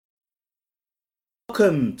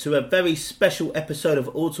Welcome to a very special episode of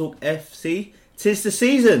All Talk FC. 'Tis the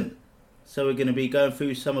season, so we're going to be going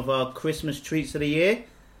through some of our Christmas treats of the year.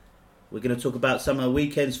 We're going to talk about some of the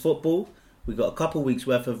weekend's football. We've got a couple of weeks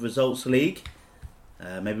worth of results league.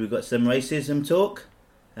 Maybe we've got some racism talk.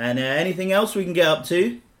 And anything else we can get up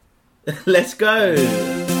to. Let's go!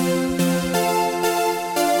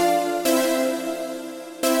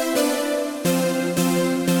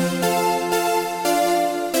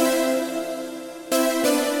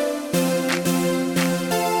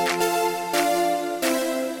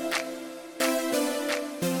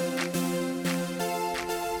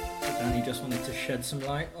 Some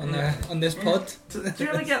light on this pod. Do you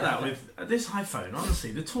ever get that with this iPhone?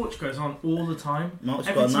 Honestly, the torch goes on all the time. Mark's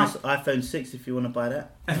got a nice iPhone 6 if you want to buy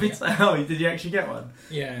that. Every time. Oh, did you actually get one?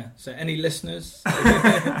 Yeah. So any listeners?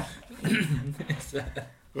 Honestly,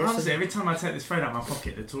 every time I take this phone out of my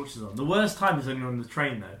pocket, the torch is on. The worst time is when you're on the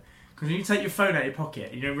train, though. Because when you take your phone out of your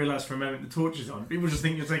pocket, you don't realise for a moment the torch is on. People just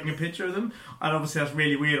think you're taking a picture of them. And obviously that's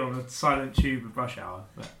really weird on a silent tube of rush hour.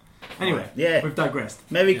 But anyway, we've digressed.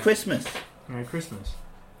 Merry Christmas. Merry Christmas.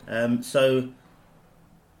 So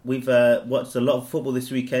we've watched a lot of football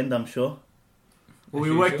this weekend, I'm sure. Well,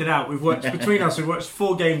 we worked it out. We've watched between us. We've watched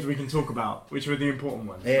 4 games we can talk about, which were the important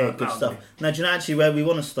ones. Yeah, so good stuff. Now, do you know actually where we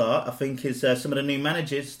want to start? I think is some of the new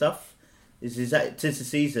managers stuff. Is that 'tis the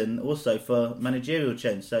season also for managerial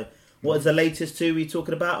change. So, what is the latest two we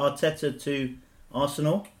talking about? Arteta to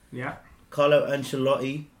Arsenal. Yeah. Carlo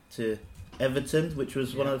Ancelotti to Everton, which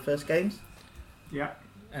was one of the first games. Yeah.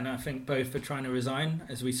 And I think both are trying to resign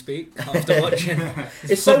as we speak after watching.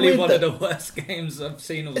 It's probably so one of the worst games I've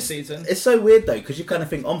seen all season. It's so weird though, because you kind of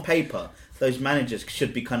think on paper those managers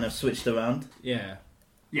should be kind of switched around. Yeah.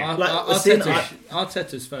 Yeah.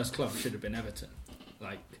 Arteta's first club should have been Everton.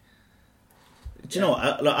 Like, do you know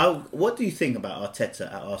what? What do you think about Arteta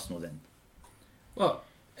at Arsenal then? Well,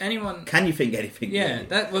 anyone can you think anything? Yeah.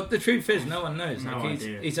 Really? Well, the truth is, no one knows. No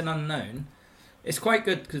idea. He's an unknown. It's quite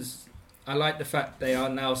good because I like the fact they are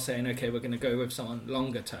now saying, okay, we're going to go with someone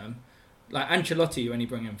longer term. Like Ancelotti, you only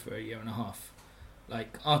bring him for a year and a half.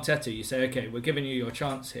 Like Arteta, you say, okay, we're giving you your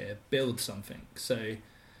chance here, build something. So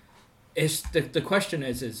it's the question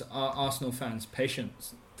is are Arsenal fans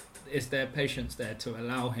patience? Is there patience there to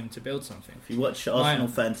allow him to build something? If you watch Arsenal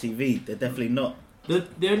fan TV, they're definitely not.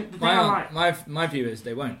 My view is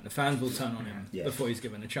they won't. The fans will turn on him before he's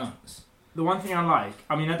given a chance. The one thing I like,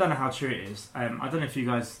 I mean, I don't know how true it is. I don't know if you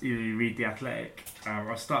guys read The Athletic.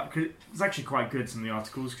 It's actually quite good, some of the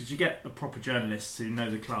articles, because you get the proper journalists who know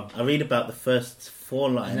the club. I read about the first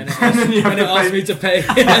 4 lines. And then it asks me to pay.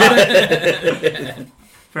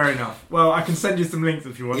 Fair enough. Well, I can send you some links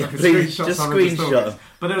if you want. Yeah, I can please, screenshot just some of the screenshot. stories.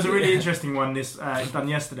 But there was a really interesting one done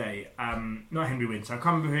yesterday. Not Henry Winter. I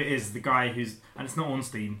can't remember who it is, the guy and it's not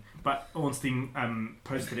Ornstein, but Ornstein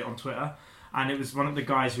posted it on Twitter. And it was one of the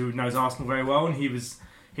guys who knows Arsenal very well, and he was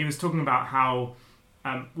talking about how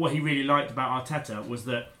what he really liked about Arteta was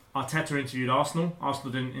that Arteta interviewed Arsenal.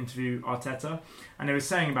 Arsenal didn't interview Arteta, and they were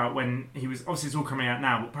saying about when he was, obviously it's all coming out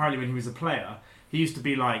now, but apparently when he was a player, he used to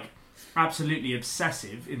be like absolutely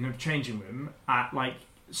obsessive in the changing room at like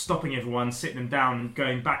stopping everyone, sitting them down, and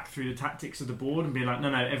going back through the tactics of the board and being like,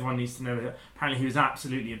 no, everyone needs to know that. Apparently he was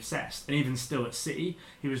absolutely obsessed, and even still at City,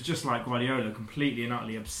 he was just like Guardiola, completely and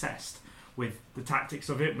utterly obsessed with the tactics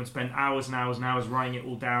of it, would spend hours and hours and hours writing it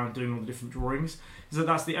all down, doing all the different drawings. So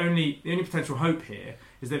that's the only potential hope here,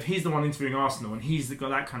 is that if he's the one interviewing Arsenal and he's got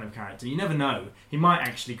that kind of character, you never know, he might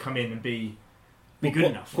actually come in and be good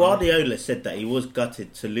enough. Guardiola said that he was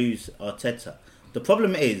gutted to lose Arteta. The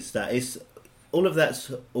problem is that it's all of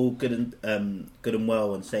that's all good and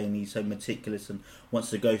well, and saying he's so meticulous and wants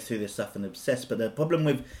to go through this stuff and obsessed. But the problem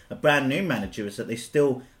with a brand new manager is that they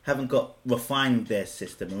still haven't got refined their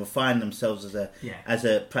system and refined themselves as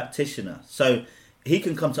a practitioner. So he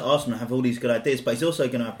can come to Arsenal and have all these good ideas, but he's also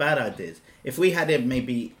going to have bad ideas. If we had him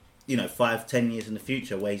maybe 5-10 years in the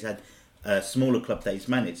future where he's had a smaller club that he's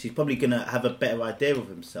managed, he's probably going to have a better idea of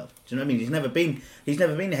himself. Do you know what I mean? He's never been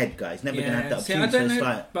the head guy. He's never going to have that opportunity.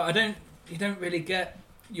 But you don't really get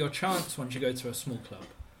your chance once you go to a small club.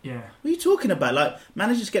 Yeah. What are you talking about? Like,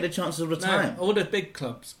 managers get a chance all the time. No, all the big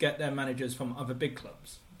clubs get their managers from other big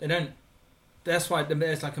clubs. They don't. That's why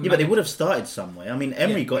there's like a. Yeah, but they would have started somewhere. I mean,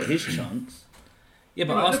 Emery got his chance. Yeah,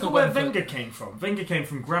 but Arsenal, look at where Wenger came from. Wenger came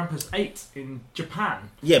from Grampus 8 in Japan.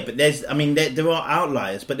 Yeah, but there are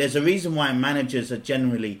outliers, but there's a reason why managers are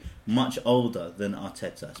generally much older than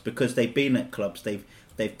Arteta. It's because they've been at clubs, they've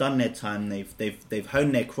done their time, they've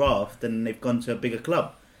honed their craft, and they've gone to a bigger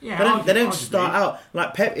club. Yeah, They don't arguably. start out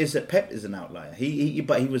like Pep is an outlier.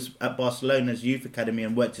 But he was at Barcelona's youth academy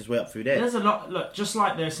and worked his way up through there. There's a lot. Look, just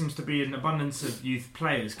like there seems to be an abundance of youth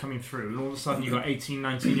players coming through, and all of a sudden you've got 18,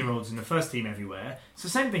 19-year-olds in the first team everywhere. It's the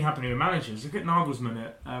same thing happening with managers. Look at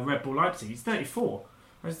Nagelsmann at Red Bull Leipzig. He's 34.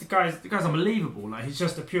 The guy's unbelievable. Like, he's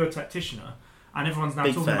just a pure tacticianer, and everyone's now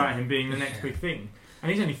Big talking fan. about him being the next big thing. And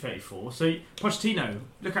he's only 34. So Pochettino,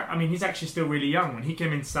 he's actually still really young. When he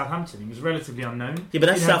came into Southampton, he was relatively unknown. Yeah, but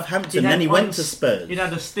that's Southampton. Then he went to Spurs. He'd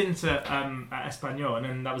had a stint at Espanyol, and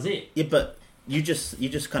then that was it. Yeah, but you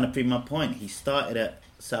just kind of proved my point. He started at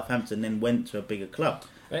Southampton, then went to a bigger club.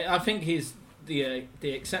 I think he's the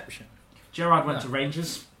exception. Gerrard went to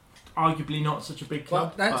Rangers, arguably not such a big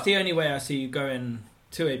club. Well, that's the only way I see you going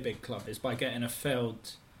to a big club is by getting a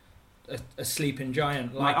sleeping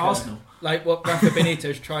giant like Arsenal. Like what Rafa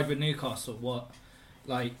Benitez tried with Newcastle, what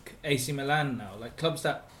like AC Milan now, like clubs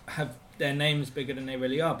that have their names bigger than they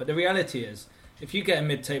really are. But the reality is, if you get a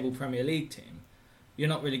mid-table Premier League team, you're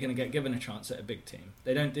not really going to get given a chance at a big team.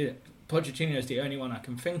 They don't do it. Pochettino is the only one I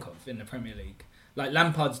can think of in the Premier League. Like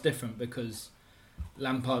Lampard's different because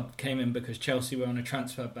Lampard came in because Chelsea were on a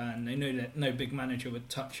transfer ban. They knew that no big manager would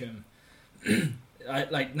touch him.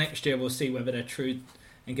 Like next year we'll see whether they're true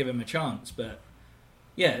and give him a chance. But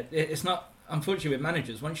yeah, it's not. Unfortunately, with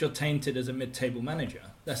managers, once you're tainted as a mid-table manager,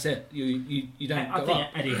 that's it. You don't. I go think up.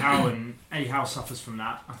 Eddie Howe suffers from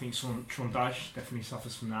that. I think Sean Dyche definitely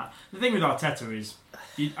suffers from that. The thing with Arteta is,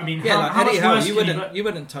 how Eddie much Howe, worse you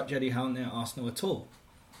wouldn't touch Eddie Howe near Arsenal at all.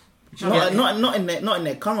 Not in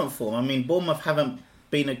their current form. I mean, Bournemouth haven't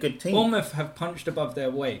been a good team. Bournemouth have punched above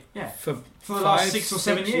their weight. For the last 6 or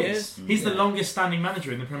 7 years. He's the longest standing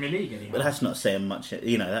manager in the Premier League. Anyhow. But that's not saying much. That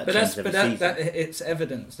But changes every season. that it's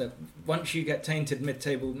evidence that once you get tainted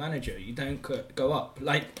mid-table manager, you don't go up.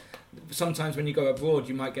 Like sometimes when you go abroad,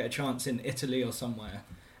 you might get a chance in Italy or somewhere,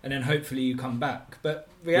 and then hopefully you come back. But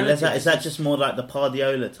reality is that just more like the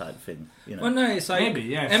Pardiola type thing? Well, no, it's like maybe.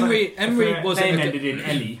 Yeah, Emery wasn't. Name ended in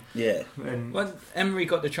Ellie. Yeah. Well, Emery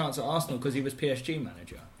got the chance at Arsenal because he was PSG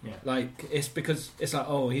manager. Yeah. Like it's because it's like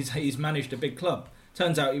he's managed a big club.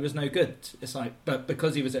 Turns out he was no good. It's like, but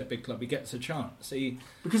because he was at a big club, he gets a chance.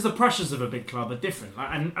 Because the pressures of a big club are different. Like,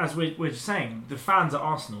 and as we're saying, the fans at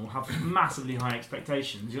Arsenal have massively high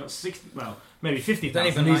expectations. You've got maybe 50,000 don't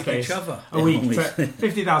even these like days each other a week.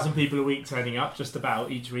 50,000 people a week turning up just about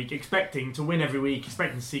each week, expecting to win every week,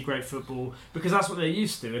 expecting to see great football, because that's what they're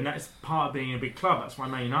used to, and that's part of being a big club. That's why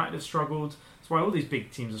Man United have struggled. That's why all these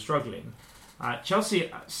big teams are struggling. Chelsea,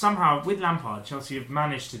 somehow, with Lampard, Chelsea have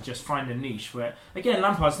managed to just find a niche where, again,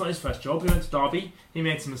 Lampard's not his first job. He went to Derby. He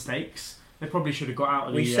made some mistakes. They probably should have got out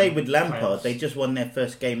of We the say with Lampard, playoffs. they just won their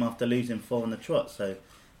first game after losing 4 on the trot. So,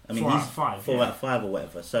 I mean, 4 out he's of 5. 4 out of 5 or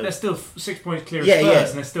whatever. So They're still 6 points clear of Yeah, Spurs, yeah.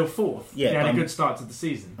 and they're still 4th. Yeah, they had a but good start to the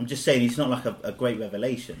season. I'm just saying he's not like a great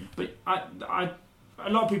revelation. But a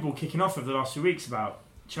lot of people kicking off over the last few weeks about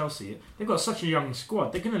Chelsea. They've got such a young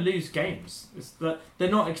squad. They're going to lose games. It's that they're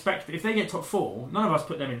not expected. If they get top 4, none of us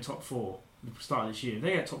put them in top 4 at the start of this year. If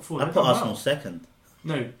they get top 4. I they've put done Arsenal well. second.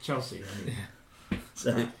 No, Chelsea. I mean.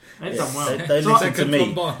 So They've done well. Don't So listen to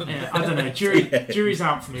me. I don't know. Jury's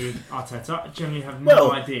out for me with Arteta. I generally have no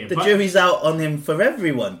Well, idea. the but jury's out on him for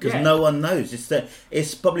everyone because Yeah. no one knows.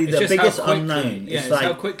 It's probably the biggest unknown. Yeah, It's it's how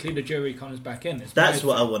like quickly the jury comes back in. that's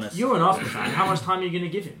what I want to. You're an Arsenal fan. How much time are you going to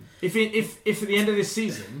give him? If at the end of this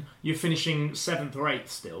season you're finishing 7th or 8th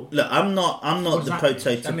still. Look, I'm not What the does that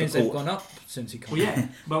mean? That means they've prototypical. gone up since he came. Well, yeah.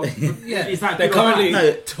 Well, Yeah, is that they're good or bad? currently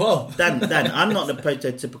No. 12. Dan, I'm not the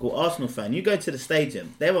prototypical Arsenal fan. You go to the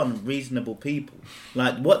stadium, they're unreasonable people.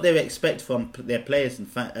 Like what they expect from their players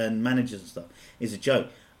and managers and stuff is a joke.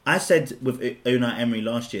 I said with Unai Emery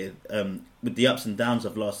last year, with the ups and downs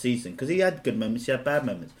of last season, because he had good moments, he had bad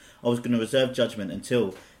moments. I was going to reserve judgment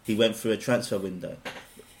until he went through a transfer window.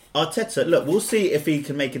 Arteta, look, we'll see if he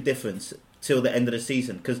can make a difference till the end of the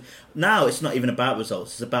season. Because now it's not even about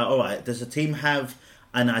results. It's about, all right, does the team have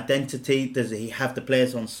an identity? Does he have the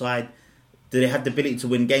players on side? Do they have the ability to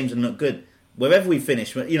win games and look good? Wherever we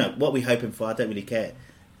finish, what we're hoping for, I don't really care.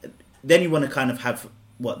 Then you want to kind of have,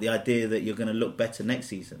 the idea that you're going to look better next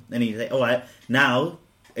season. Then you say, all right, now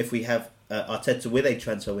if we have Arteta with a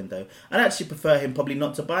transfer window, I'd actually prefer him probably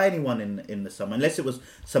not to buy anyone in the summer, unless it was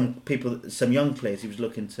some young players he was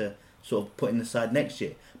looking to sort of put in the side next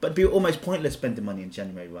year. But it'd be almost pointless spending money in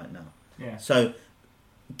January right now. Yeah. So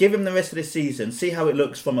give him the rest of the season, see how it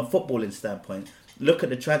looks from a footballing standpoint, look at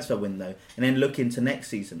the transfer window, and then look into next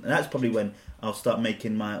season. And that's probably when I'll start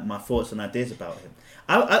making my thoughts and ideas about him.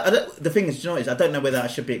 The thing is, I don't know whether I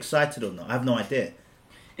should be excited or not. I have no idea.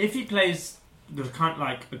 If he plays the kind of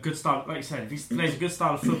like a good style, like you said, if he plays a good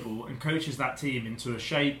style of football and coaches that team into a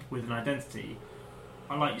shape with an identity,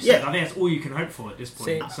 like you said, I think that's all you can hope for at this point.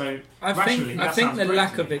 See, so I rationally, think the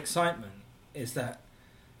lack of me. excitement is that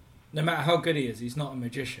no matter how good he is, he's not a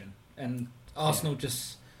magician, and Arsenal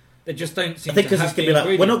they just don't seem. I think to because have it's going to be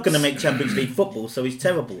like, we're not going to ingredients. make Champions League football, so he's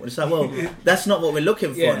terrible. And it's like, well, that's not what we're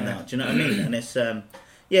looking for Yeah. now. Do you know what I mean? And it's, I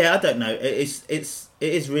don't know. It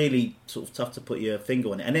is really sort of tough to put your finger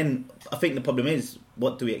on it. And then I think the problem is,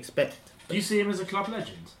 what do we expect? Do you see him as a club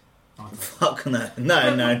legend? Fuck no.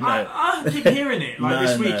 I keep hearing it. Like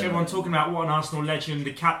this week, No. everyone talking about what an Arsenal legend,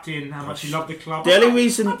 the captain, how much he loved the club. The only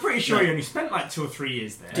reason- I'm pretty sure no. he only spent like 2 or 3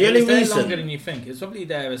 years there. The only He was there reason- longer than you think. It's probably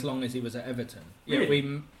there as long as he was at Everton. Yeah, Really?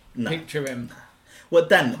 we No. picture him. Well,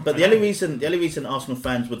 Dan, but the only reason Arsenal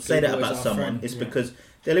fans would say that Google is about our someone friend. is Yeah. because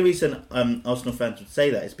the only reason Arsenal fans would say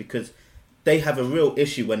that is because they have a real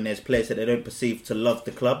issue when there's players that they don't perceive to love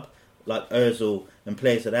the club, like Ozil and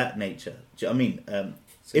players of that nature. Do you know what I mean?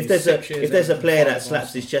 So If he's there's 6 years if there's a Everton, player 5 that slaps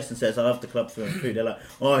Arsenal. his chest and says I love the club through and through, they're like,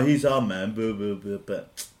 oh, he's our man, boo, boo, boo.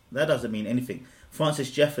 But that doesn't mean anything.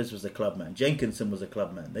 Francis Jeffers was a club man. Jenkinson was a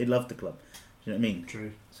club man. They loved the club. Do you know what I mean?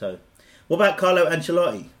 True. So, what about Carlo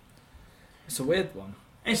Ancelotti? It's a weird one.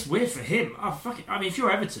 It's weird for him. Oh, fuck it. I mean, if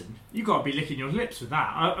you're Everton, you've got to be licking your lips with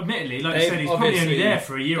that. Admittedly, like you They've said, he's probably only obviously- there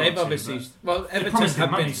for a year or They've two. obviously well, Everton promised him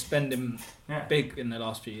have been money. spending yeah. big in the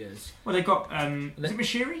last few years. Well, they got. Is it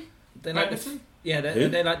Mashiri? They're like Everton? Who?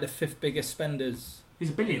 they're like the 5th biggest spenders. He's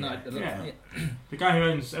a billionaire. Like, yeah. The guy who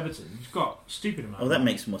owns Everton, he's got a stupid amount. Oh, that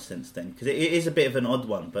makes more sense then, because it is a bit of an odd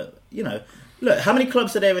one. But you know, look, how many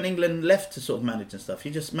clubs are there in England left to sort of manage and stuff?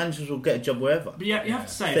 Managers will get a job wherever. But yeah, you have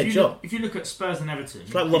to say, It's their if job. you look at Spurs and Everton,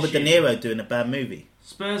 It's like this Robert De year, Niro doing a bad movie.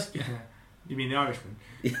 Spurs. You mean the Irishman?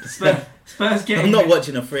 Spurs getting. I'm not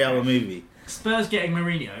watching a 3-hour movie. Spurs getting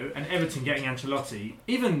Mourinho and Everton getting Ancelotti.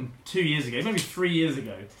 Even 2 years ago, maybe 3 years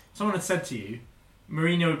ago, someone had said to you,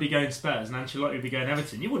 Mourinho would be going Spurs and Ancelotti would be going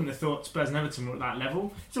Everton. You wouldn't have thought Spurs and Everton were at that level.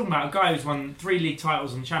 You're talking about a guy who's won 3 league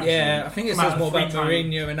titles and Champions Yeah, League. I think it Talking says more about three-time-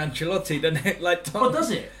 Mourinho and Ancelotti than it like Tom. What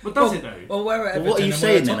does it? What does it though? Well, we're at Well, Everton what are you and we're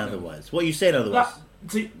saying at then Tottenham. otherwise? What are you saying otherwise?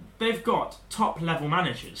 See, they've got top level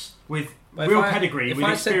managers with But real if I- pedigree, if with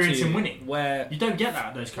I said to experience in you winning. Where You don't get that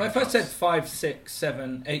at those well, kind if of I said clubs. 5, 6,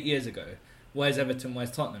 7, 8 years ago, where's Everton,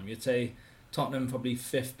 where's Tottenham? You'd say Tottenham probably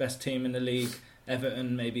 5th best team in the league,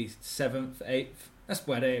 Everton maybe 7th, 8th. That's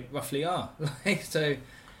where they roughly are. Like so.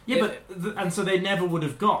 Yeah, If- and so they never would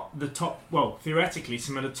have got the top. Well, theoretically,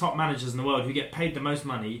 some of the top managers in the world who get paid the most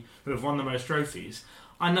money, who have won the most trophies.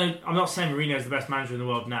 I know. I'm not saying Mourinho's the best manager in the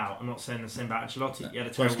world now. I'm not saying the same about Ancelotti. He had a Well, I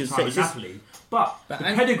was terrible gonna time say, at is this- Napoli, but the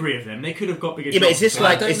An- pedigree of them, they could have got bigger. Yeah, but is this jobs. I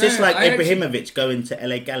like don't is this know. like I actually- Ibrahimovic going to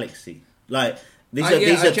LA Galaxy? Like these I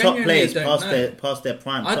are top genuinely players don't past know. past their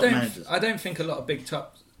prime, top managers. I don't think a lot of big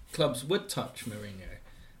top clubs would touch Mourinho.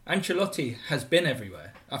 Ancelotti has been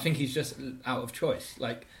everywhere. I think he's just out of choice.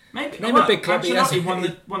 Like Maybe name a big club he Ancelotti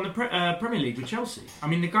hasn't- won the Premier League with Chelsea. I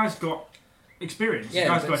mean, the guy's got experience. Yeah, the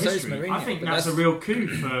guy's but got so is history. Mourinho, I think but that's a that's- real coup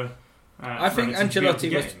for. I for think Everton to be able to Ancelotti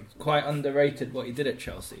get was him. quite underrated what he did at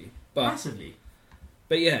Chelsea. Massively.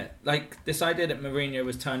 But yeah, like this idea that Mourinho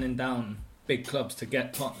was turning down big clubs to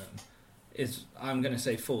get Tottenham is, I'm going to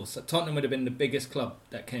say, false. So Tottenham would have been the biggest club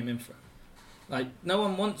that came in for him. Like no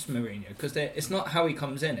one wants Mourinho because it's not how he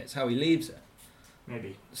comes in; it's how he leaves it.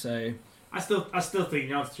 Maybe. So I still think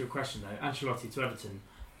the answer to your question though, Ancelotti to Everton,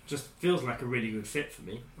 just feels like a really good fit for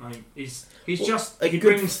me. Like he's Well, just a he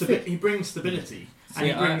good brings fit. he brings stability and See,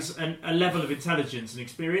 he brings a level of intelligence and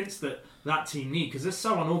experience that team need because they're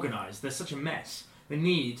so unorganised. They're such a mess. They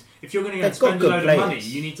need if you're going to They've spend a got load good of money,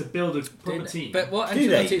 players. you need to build a proper team. But what Do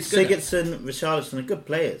they? Ancelotti is good at, Sigurdsson, Richarlison are good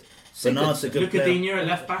players. Bernard's a Sigurdsson, good Look at player. Dino at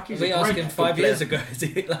left back. He's we a asked great him 5 player. years ago. Is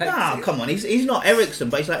he like? Nah, come on, he's not Ericsson,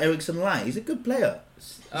 but he's like Ericsson light. He's a good player.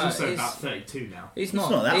 He's also he's- about 32 now. He's He's not.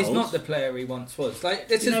 not that He's old. not the player he once was. Like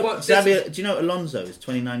this Do you is know, what. Xavier, do you know Alonso is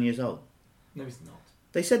 29 years old? No, he's not.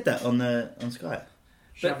 They said that on Sky.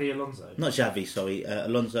 Xavi Alonso. Not Xavi, sorry,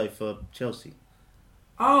 Alonso for Chelsea.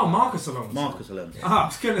 Oh, Marcus Alonso. Marcus Alonso. Ah, I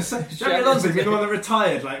was going to say, Xavi Xavi Alonso being the one that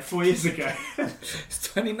retired like 4 years ago. He's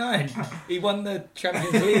 29. He won the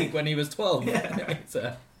Champions League when he was 12.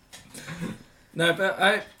 So- no,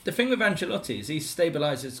 but the thing with Ancelotti is he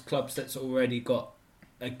stabilises clubs that's already got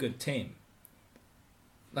a good team.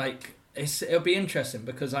 Like it'll be interesting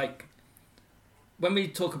because like when we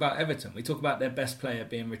talk about Everton, we talk about their best player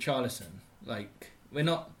being Richarlison. Like we're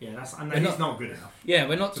not. Yeah, We're he's not- not good enough. Yeah,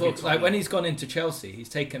 we're not To be talking top like when level. he's gone into Chelsea, he's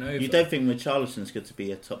taken over. You don't think Richarlison's good to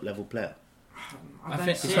be a top level player? I don't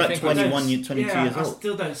think- see he's it. like I don't 21, see- 22 yeah, years I old.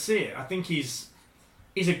 still don't see it. I think he's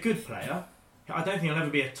a good player. I don't think he'll ever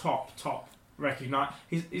be a top recognise.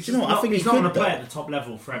 He's Do you know what? I think he's he not going to could, play though. at the top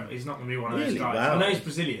level forever. He's not going to be one of Really? those guys. Wow. I know he's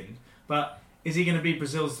Brazilian, but is he going to be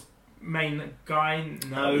Brazil's main guy?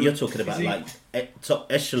 No. You're talking Is about he- like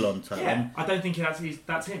top echelon type. Yeah, I don't think that's him.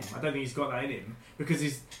 I don't think he's got that in him because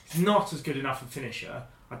he's not as good enough a finisher.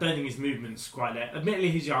 I don't think his movement's quite there. Admittedly,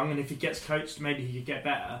 he's young, and if he gets coached, maybe he could get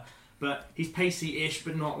better. But he's pacey-ish,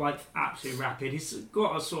 but not like absolutely rapid. He's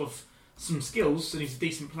got a sort of some skills, and he's a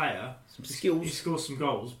decent player. Some skills. He scores some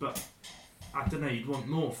goals, but I don't know. You'd want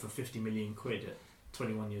more for 50 million quid at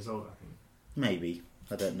 21 years old. I think. Maybe.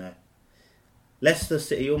 I don't know. Leicester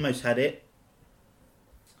City almost had it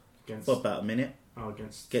Against for about a minute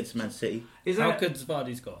against Man City. How good's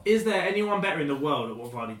Vardy's got? Is there anyone better in the world at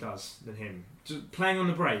what Vardy does than him? Just playing on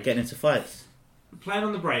the break. Getting into fights. Playing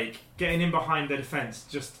on the break, getting in behind their defence,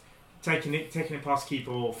 just taking it past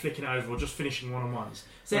keeper or flicking it over or just finishing one-on-ones.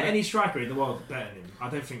 Is there any striker in the world better than him? I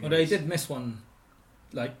don't think. Although he did miss one,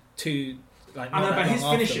 like two. Like I know, not but that his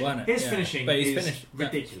long after, finishing, wasn't it? his finishing but he's is finished,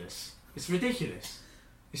 ridiculous. It's ridiculous.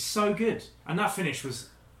 It's so good, and that finish was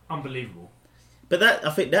unbelievable. But that,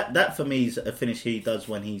 I think that for me is a finish he does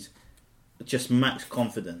when he's just max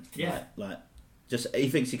confident. Yeah. Like just he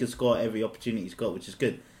thinks he can score every opportunity he's got, which is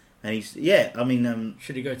good. And he's I mean,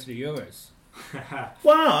 should he go to the Euros?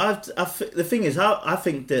 well, the thing is, I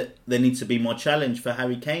think that there needs to be more challenge for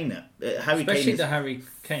Harry Kane. Harry Especially Kane is the Harry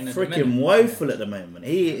Kane at the minute. freaking woeful at the moment.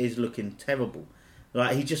 He is looking terrible.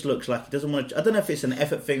 Like he just looks like he doesn't want to. I don't know if it's an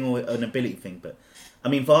effort thing or an ability thing, but I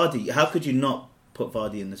mean Vardy. How could you not put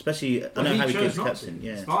Vardy in? Especially I know Harry Kane's captain.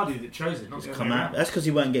 Yeah, It's Vardy that chose it, not the other come way out. around. That's because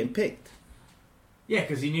he weren't getting picked. Yeah,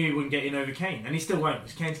 because he knew he wouldn't get in over Kane, and he still won't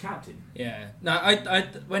because Kane's captain. Yeah. No, I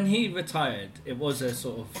when he retired, it was a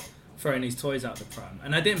sort of throwing his toys out the pram,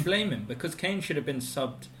 and I didn't blame him because Kane should have been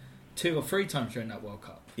subbed 2 or 3 times during that World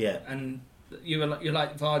Cup. Yeah, And you're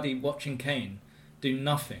like Vardy watching Kane do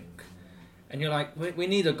nothing, and you're like, we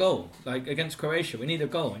need a goal. Like against Croatia, we need a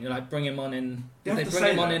goal, and you're like, bring him on in. You have They to bring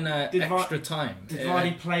say him on that. in Did extra time. Did Yeah.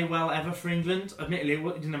 Vardy play well ever for England? Admittedly, he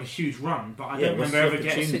didn't have a huge run, but I Yeah, don't what's remember the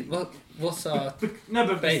ever getting. What's our No,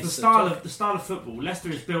 but base it's of the style of football. Leicester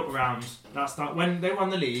is built around that style. When they won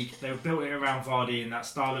the league, they built it around Vardy and that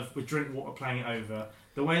style of with Drinkwater playing it over.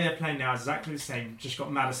 The way they're playing now is exactly the same. Just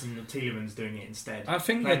got Maddison and Tielemans doing it instead. I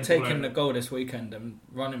think Playing they're the ball taking over. the goal this weekend and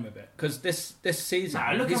running with it because this season.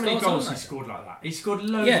 Nah, look he's how many got goals on he that. scored like that. He scored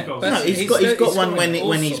loads Yeah, of goals. but no, he's he's got scoring one when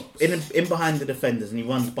all he's sorts. in behind the defenders and he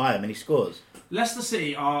runs by them and he scores. Leicester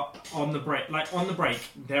City are on the break. Like on the break,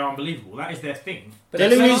 they're unbelievable. That is their thing. But The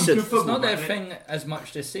it's only not- reason- it's not their but thing as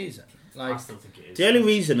much this season. I Like still think it is. The only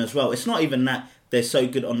reason as well, it's not even that they're so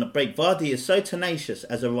good on the break. Vardy is so tenacious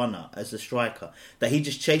as a runner, as a striker, that he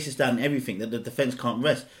just chases down everything that the defence can't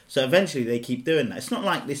rest. So eventually they keep doing that. It's not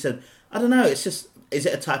like they said, I don't know, it's just, is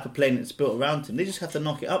it a type of plane that's built around him? They just have to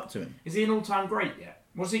knock it up to him. Is he an all-time great yet?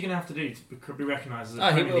 What's he going to have to do to be recognised as a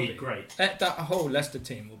he Premier will League be. great? That whole Leicester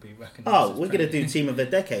team will be recognised. Oh, as we're going to Premier do team of the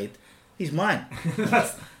decade. He's mine.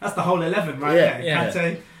 that's the whole 11 right Yeah, there. yeah.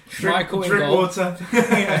 Kante, Schmeichel in goal. Drinkwater,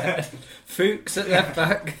 Fuchs at left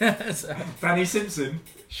back. So, Danny Simpson.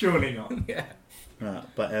 Surely not. yeah. Right,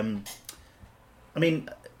 but I mean,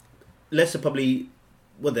 Leicester probably,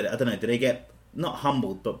 what did I don't know, did they get not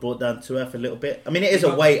humbled but brought down to earth a little bit? I mean, it is They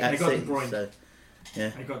a got- weight they at got City. De Bruyne. So,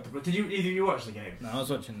 yeah, I got. Did you either of you watch the game? No, I was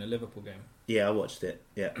watching the Liverpool game. yeah, I watched it.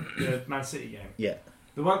 Yeah, The Man City game. yeah.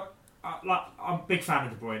 The one. I'm a big fan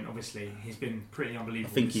of De Bruyne. Obviously, he's been pretty I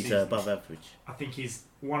unbelievable. think this he's season. above average. I think he's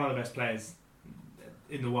one of the best players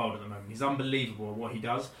in the world at the moment. He's unbelievable at what he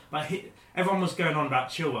does. But everyone was going on about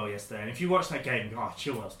Chilwell yesterday, and if you watch that game,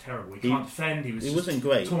 Chilwell's terrible. He can't defend. He wasn't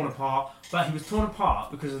great. torn apart. But he was torn apart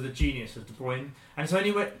because of the genius of De Bruyne. And it's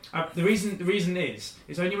only when the reason is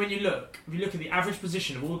it's only when if you look at the average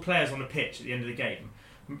position of all the players on the pitch at the end of the game,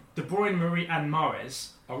 De Bruyne, Marie, and Mahrez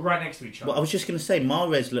are right next to each other. Well, I was just going to say,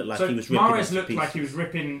 Mahrez looked like So he was ripping Mahrez us to looked like pieces. he was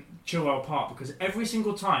ripping Chilwell apart because every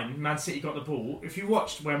single time Man City got the ball, if you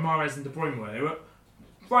watched where Mahrez and De Bruyne were, they were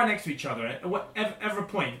right next to each other. At every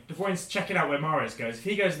point, De Bruyne's checking out where Mahrez goes. If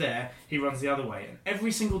he goes there, he runs the other way. And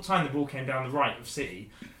every single time the ball came down the right of City,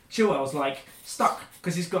 Chilwell's like stuck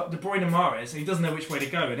because he's got De Bruyne and Mahrez and he doesn't know which way to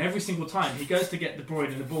go. And every single time he goes to get De Bruyne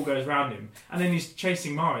and the ball goes round him, and then he's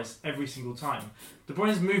chasing Mahrez every single time. De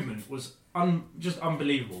Bruyne's movement was just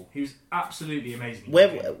unbelievable. He was absolutely amazing. in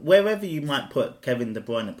that game. Wherever you might put Kevin De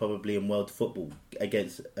Bruyne, probably in world football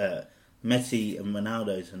against Messi and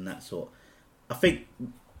Ronaldo's and that sort, I think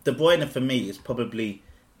De Bruyne for me is probably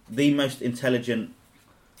the most intelligent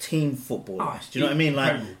team footballer. Oh, Do you know what I mean?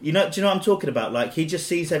 Like, incredible. do you know what I'm talking about? Like, he just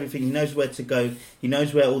sees everything. He knows where to go. He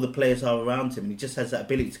knows where all the players are around him, and he just has that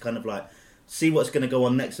ability to kind of like see what's going to go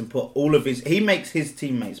on next, and put all of his. He makes his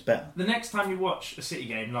teammates better. The next time you watch a City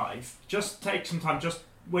game live, just take some time. Just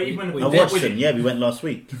wait. I watched them. Yeah, we went last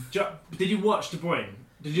week. Did you watch De Bruyne?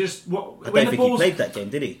 Did you just what? I don't think he played that game,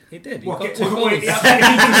 did he? He did. He What, got get- 2 wait, goals.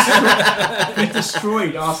 he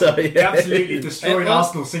destroyed Arsenal. Sorry, He absolutely destroyed It was-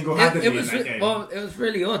 Arsenal single-handedly It was in that game. well, it was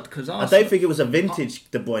really odd because I don't think it was a vintage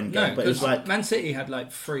De Bruyne game, no, but it was 'cause like Man City had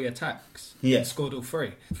like 3 attacks. Yeah. And scored all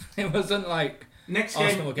 3. It wasn't like Next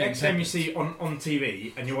Arsenal game, were getting next time you peppered. see on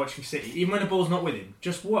TV and you're watching City, even when the ball's not with him,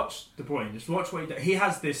 just watch De Bruyne. Just watch what he does. He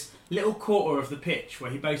has this little quarter of the pitch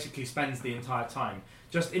where he basically spends the entire time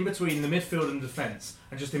just in between the midfield and defence,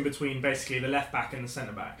 and just in between basically the left back and the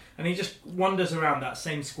centre back, and he just wanders around that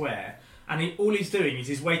same square. And all he's doing is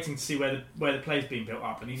he's waiting to see where the play's being built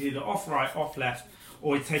up, and he's either off right, off left,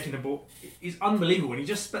 or he's taking the ball. He's unbelievable, and he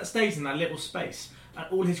just stays in that little space. And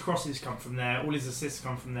all his crosses come from there, all his assists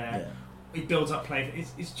come from there. Yeah. He builds up play.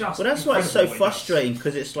 It's just. Well, that's why it's so incredible what he does. frustrating,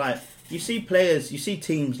 because it's like you see players, you see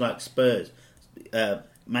teams like Spurs,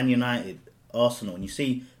 Man United, Arsenal, and you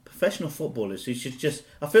see professional footballers who should just.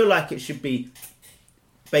 I feel like it should be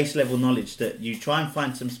base level knowledge that you try and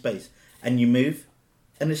find some space and you move,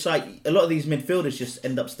 and it's like a lot of these midfielders just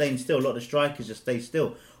end up staying still. A lot of the strikers just stay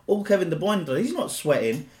still. All Kevin De Bruyne does, he's not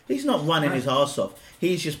sweating, he's not running his arse off.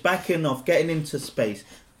 He's just backing off, getting into space,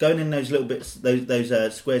 going in those little bits,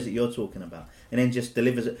 those squares that you're talking about, and then just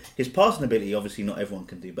delivers it. His passing ability, obviously not everyone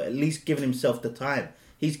can do, but at least giving himself the time.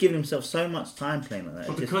 He's given himself so much time playing like that.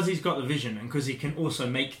 But because he's got the vision and because he can also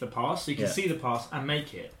make the pass, so he can see the pass and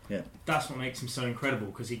make it. Yeah. That's what makes him so incredible,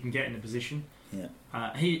 because he can get in a position. Yeah.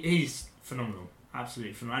 He's phenomenal,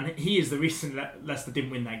 absolutely phenomenal, and he is the reason Leicester didn't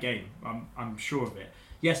win that game. I'm sure of it.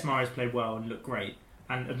 Yes, Mahrez played well and looked great,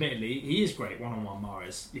 and admittedly, he is great one-on-one.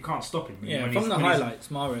 Mahrez, you can't stop him. yeah. when From the when he's- highlights,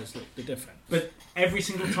 Mahrez looked the difference. But every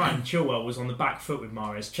single time Chilwell was on the back foot with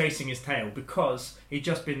Mahrez, chasing his tail, because he'd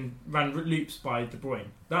just been ran loops by De Bruyne.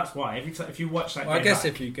 That's why. Every time, if you watch that Well, I game guess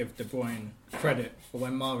back, if you give De Bruyne credit for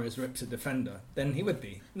when Mahrez rips a defender, then he would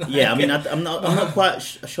be. Yeah, I mean, I'm not quite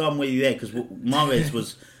sure I'm with you there, because Mahrez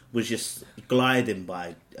was just gliding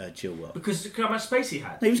by Chilwell. because look how much space he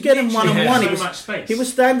had. He was getting him Literally one-on-one. had He so was much space. He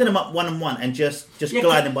was standing him up one-on-one and just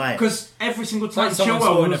gliding by him. Because every single It's like time someone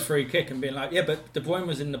Chilwell scoring a was. free kick and being like, yeah, but De Bruyne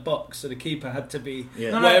was in the box, so the keeper had to be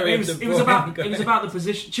Yeah. No, wary it of was, De it was Bruyne about going. it was about the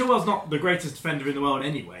position. Chilwell's not the greatest defender in the world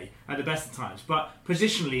anyway, at the best of times. But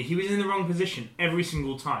positionally, he was in the wrong position every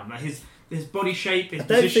single time. Like his body shape, his I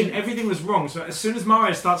don't position, think- everything was wrong. So as soon as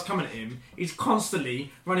Mahrez starts coming at him, he's constantly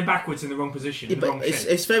running backwards in the wrong position, Yeah, in the wrong but shape.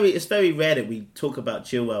 it's very rare that we talk about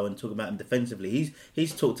Chilwell and talk about him defensively.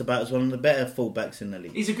 He's talked about as one of the better fullbacks in the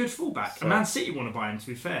league. He's a good fullback. So- and Man City want to buy him, to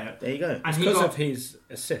be fair. There you go. And he because got, of his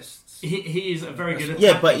assists. he is a very good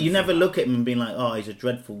Yeah, but attacking you never fullback. look at him and be like, oh, he's a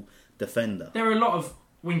dreadful defender. There are a lot of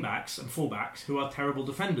wing-backs and fullbacks who are terrible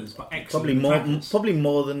defenders, but excellent attackers. Probably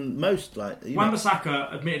more than most. Like, you know.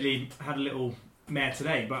 Wan-Bissaka admittedly had a little mare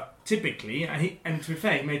today, but typically, and to be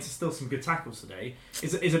fair, he made still some good tackles today,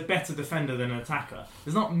 is a better defender than an attacker.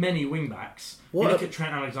 There's not many wing-backs. You look at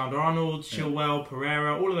Trent Alexander-Arnold, Chilwell,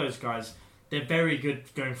 Pereira, all of those guys, they're very good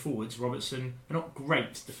going forwards. Robertson, they're not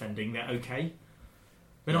great defending, they're okay.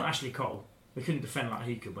 They're not Ashley Cole. They couldn't defend like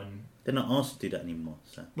he could when... They're not asked to do that anymore.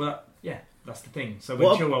 So. Well, yeah, that's the thing. So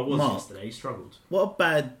when Chilwell was yesterday, he struggled. What a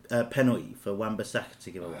bad penalty for Wan-Bissaka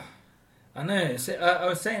to give away. I know. I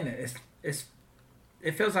was saying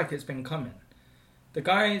it feels like it's been coming. The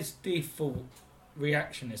guy's default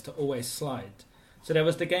reaction is to always slide. So there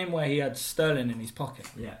was the game where he had Sterling in his pocket.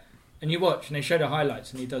 Yeah. And you watch and they show the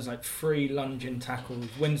highlights and he does like 3 lunging tackles,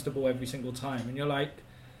 wins the ball every single time. And you're like,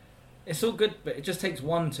 it's all good, but it just takes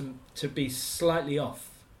one to be slightly off.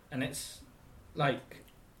 And it's like,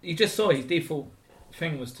 you just saw his default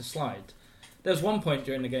thing was to slide. There was one point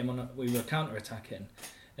during the game we were counter-attacking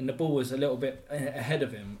and the ball was a little bit ahead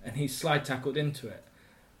of him and he slide tackled into it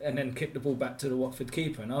and then kicked the ball back to the Watford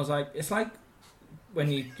keeper. And I was like, it's like when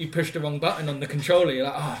you push the wrong button on the controller, you're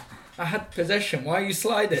like, I had possession, why are you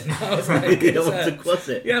sliding? I was like, You don't want to cross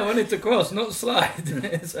it. yeah, I wanted to cross, not slide.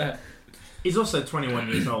 It's, He's also 21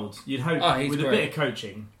 years old. You'd hope with great. a bit of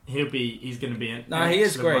coaching, he's going to be an no, he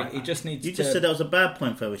is excellent great. right He back. just needs You to... just said that was a bad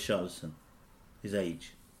point for Richarlison. His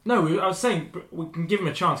age. No, I was saying we can give him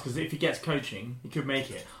a chance because if he gets coaching, he could make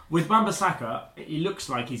it. With Wan-Bissaka, he looks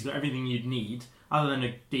like he's got everything you'd need, other than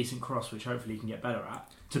a decent cross, which hopefully he can get better at,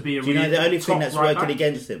 to be a Do you know really the only thing top that's right working back?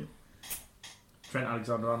 against him? Trent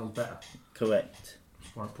Alexander-Arnold's better. Correct.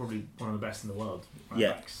 Probably one of the best in the world. Right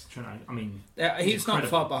Yeah. backs. I mean, he's not incredible.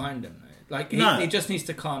 far behind him. Though. Like No. he just needs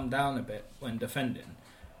to calm down a bit when defending.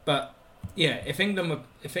 But yeah, if England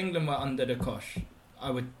were under the cosh,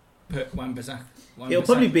 I would put Wan-Bissaka. It'll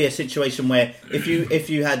probably be a situation where if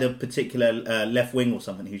you had a particular left wing or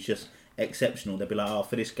something who's just exceptional, they'd be like, oh,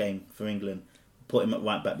 for this game for England, put him at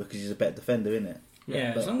right back because he's a better defender, isn't it?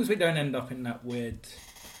 Yeah, but as long as we don't end up in that weird,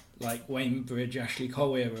 like Wayne Bridge, Ashley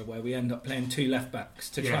Cole era where we end up playing 2 left backs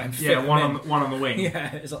to try and fit one on the wing.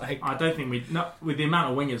 Yeah, it's like I don't think with the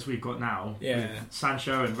amount of wingers we've got now. Yeah, with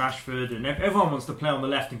Sancho and Rashford and everyone wants to play on the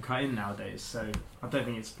left and cut in nowadays. So I don't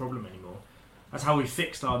think it's a problem anymore. That's how we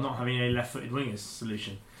fixed our not having any left-footed wingers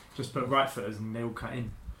solution. Just put right-footers and they all cut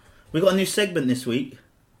in. We got a new segment this week.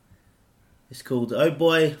 It's called "Oh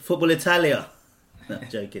Boy, Football Italia." No,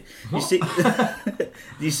 joking.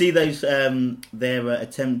 You see those their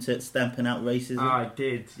attempt at stamping out racism? I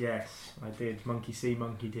did, yes, I did. Monkey see,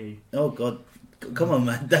 monkey do. Oh God, come on,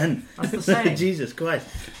 man, Dan. That's the same. Jesus Christ.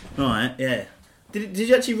 All right, yeah. Did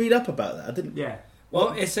you actually read up about that? I didn't. Yeah.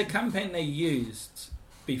 Well, it's a campaign they used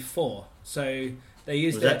before, so they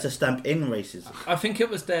used Was that to stamp in racism? I think it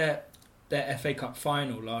was their FA Cup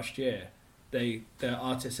final last year. The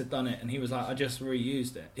artist had done it, and he was like, "I just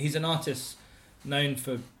reused it." He's an artist known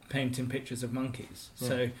for painting pictures of monkeys. Yeah.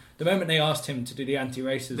 So the moment they asked him to do the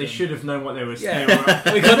anti-racism, They should have known what they were saying.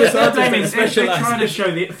 Yeah. We got this artist They specialised.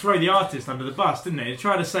 tried to throw the artist under the bus, didn't they? They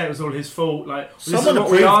tried to say it was all his fault. Like, this Someone is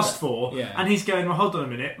what we approved asked that. for. Yeah. And he's going, well, hold on a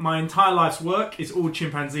minute. My entire life's work is all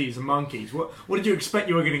chimpanzees and monkeys. What did you expect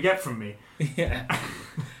you were going to get from me? Yeah.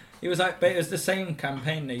 It was like, but it was the same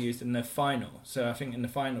campaign they used in the final. So I think in the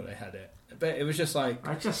final they had it. But it was just like,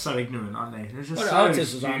 They're just so ignorant, aren't they? They're just well, the so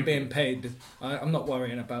artist was like, I'm stupid. being paid. I'm not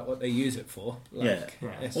worrying about what they use it for. Like, Yeah.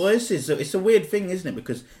 it's- Well, it's a weird thing, isn't it?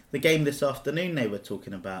 Because the game this afternoon they were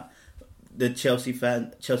talking about the Chelsea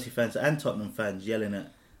fans and Tottenham fans yelling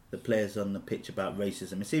at the players on the pitch about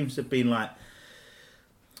racism. It seems to have been like,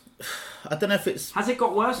 I don't know if it's. Has it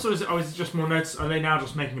got worse, or is it just more notice? Are they now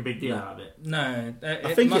just making a big deal out of it? no,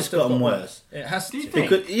 I think it's gotten worse. It has Do you to.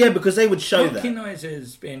 think? Because they would show Monkey that.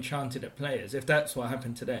 noises being chanted at players, if that's what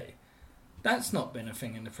happened today, that's not been a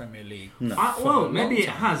thing in the Premier League. No. for a Well, long maybe it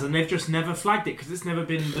time. has, and they've just never flagged it because it's never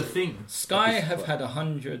been the thing. Sky This is have what- had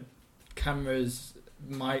 100 cameras,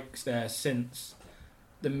 mics there since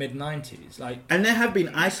the mid 90s. Like, And there have been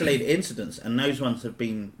isolated incidents, and those ones have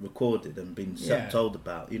been recorded and been Yeah. told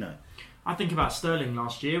about. You know. I think about Sterling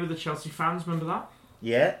last year with the Chelsea fans. Remember that?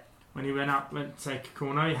 Yeah. When he went to take a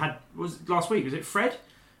corner, he had last week. Was it Fred?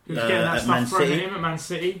 Who was Uh, getting that at stuff Man thrown at City. him at Man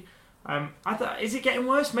City. Is it getting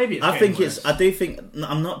worse? Maybe it's I getting think worse. it's. I do think.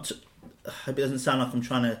 I'm not. It doesn't sound like I'm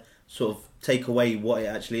trying to sort of take away what it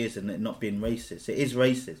actually is and it not being racist. It is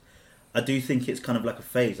racist. I do think it's kind of like a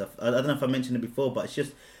phase. I don't know if I mentioned it before, but it's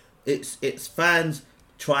just it's fans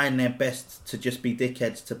trying their best to just be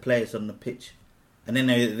dickheads to players on the pitch, and then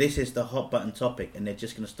this is the hot button topic, and they're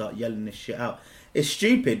just going to start yelling this shit out. It's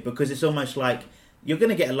stupid because it's almost like you're going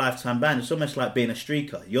to get a lifetime ban. It's almost like being a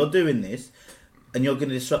streaker. You're doing this, and you're going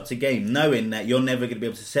to disrupt a game, knowing that you're never going to be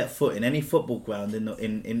able to set foot in any football ground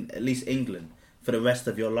in at least England for the rest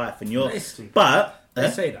of your life. And you're, It's- but they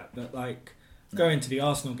say that, but like, going to the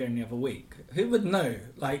Arsenal game the other week, who would know?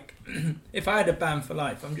 Like, if I had a ban for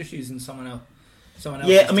life, I'm just using someone else.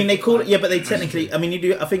 yeah, I mean they call it. Yeah, but they technically. I mean, you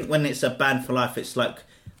do. I think when it's a ban for life, it's like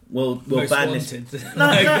we'll Most ban this. wanted.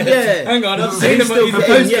 No, yeah. Hang on, I've He's seen him. still He's fitting,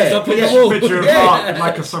 posters yeah, up on yeah. the wall. Picture of Yeah. Mark with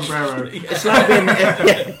like a sombrero. It's like being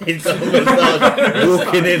he's got a moustache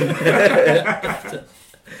walking in.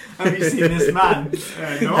 Have you seen this man?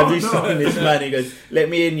 No, Have you no. seen this man? He goes, "Let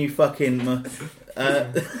me in, you fucking."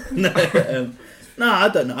 No, I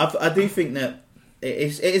don't know. I do think that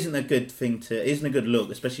it isn't a good thing it isn't a good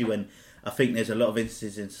look, especially when I think there's a lot of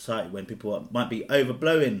instances in society when people might be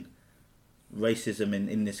overblowing racism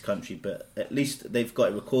in this country, but at least they've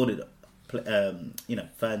got it recorded.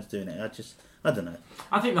 Fans doing it. I don't know.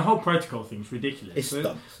 I think the whole protocol thing's ridiculous. It's So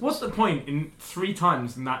dumb. what's the point in 3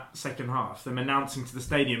 times in that second half them announcing to the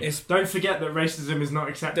stadium, don't forget that racism is not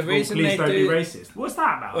acceptable, The reason please they don't be do- racist? What's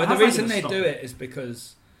that about? Well, the How's that reason gonna they stop do it is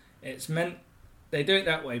because it's meant. They do it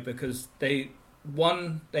that way because they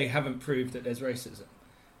haven't proved that there's racism,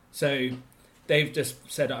 so they've just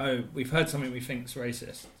said, "Oh, we've heard something we think's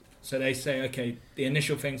racist." So they say, "Okay, the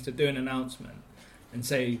initial thing's to do an announcement and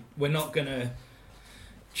say we're not going to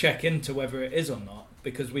check into whether it is or not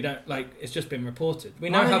because we don't like it's just been reported. We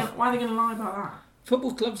know why are they going to lie about that?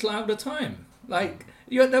 football clubs lie all the time. Like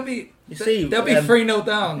they'll be." You see, They'll be 3-0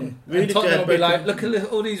 down, Rudiger and Tottenham will be broken- like, "Look at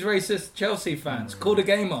all these racist Chelsea fans. Call the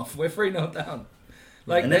game off. We're 3-0 down."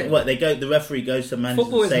 Like, and then what they go, the referee goes to managers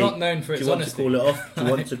football and is say, not known for "Do its you want honesty. to call it off? Do you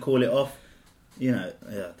want to call it off?" You know, yeah.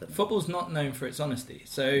 I don't know. Football's not known for its honesty,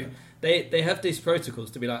 so they have these protocols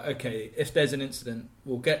to be like, okay, if there's an incident,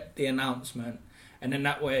 we'll get the announcement, and then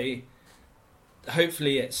that way,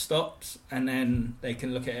 hopefully it stops, and then they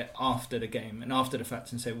can look at it after the game and after the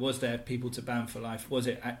fact and say, was there people to ban for life? Was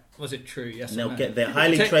it true? Yes. And or they'll no? get their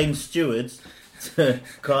highly trained stewards to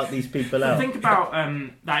cart these people out. Think about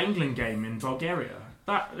that England game in Bulgaria.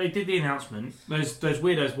 That they did the announcement. Those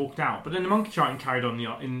weirdos walked out, but then the monkey chanting carried on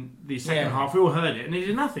in the second half. We all heard it, and they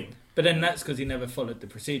did nothing. But then that's because he never followed the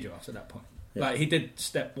procedure after that point. Yeah. Like he did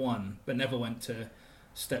step 1, but never went to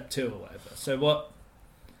step 2 or whatever. So what?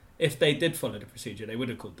 If they did follow the procedure, they would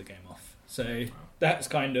have called the game off. So that's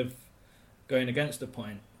kind of going against the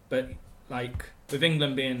point. But like with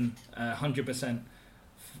England being 100%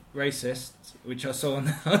 racist, which I saw on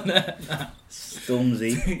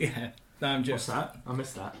Stormzy. yeah. No, I'm What's just. that? I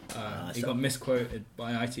missed that. He got misquoted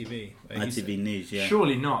by ITV. ITV News, yeah.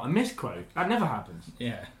 Surely not. A misquote. That never happens.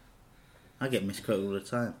 Yeah. I get misquoted all the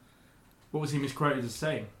time. What was he misquoted as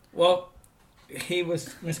saying? Well, he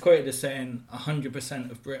was misquoted as saying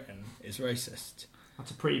 100% of Britain is racist.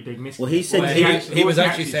 That's a pretty big misquote. Well, he said He was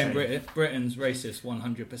actually saying Britain's racist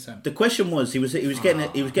 100%. The question was he was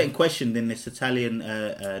getting questioned in this Italian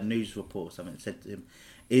news report or something. It said to him,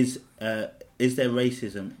 is there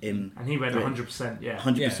racism in? And he went Britain? 100%. Yeah.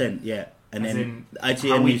 100%. Yeah. And As then in how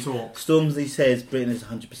IGN we News, talk. Stormzy says Britain is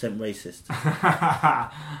 100% racist.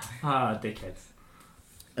 Dickheads.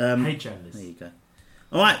 There Hate journalists. you go.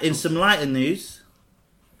 All right, in some lighter news,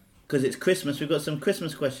 because it's Christmas, we've got some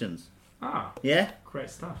Christmas questions. Yeah? Great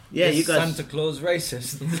stuff. Yeah, Is you guys. Santa Claus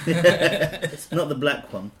racist? Not the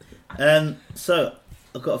black one. So,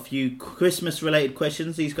 I've got a few Christmas-related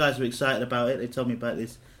questions. These guys were excited about it. They told me about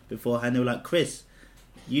this beforehand. They were like, Chris,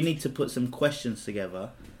 you need to put some questions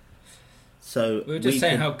together. So we were just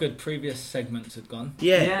saying how good previous segments had gone.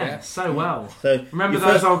 Yeah, so well. So remember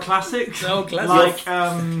those old classics? Old classics.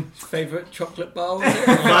 Like favourite chocolate bar?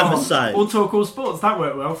 five-a-side. All Talk All Sports. That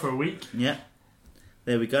worked well for a week. Yeah.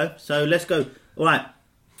 There we go. So let's go. All right.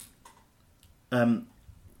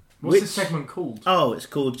 What's this segment called? Oh, it's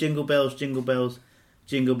called Jingle Bells, Jingle Bells,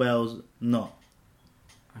 Jingle Bells Not.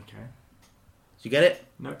 Okay. Did you get it?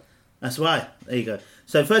 No. That's why. There you go.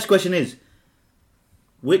 So first question is,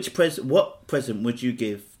 what present would you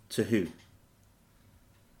give to who?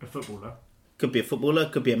 A footballer. Could be a footballer,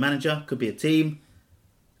 could be a manager, could be a team.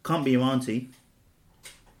 Can't be your auntie.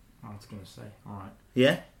 I was going to say. All right.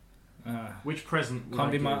 Yeah? Which present would Can't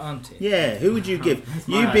I be give? my auntie. Yeah, who would you give?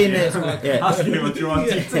 my You being idea. a Asking you what your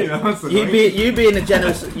auntie too. That's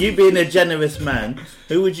you being a generous man,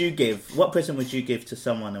 who would you give? What present would you give to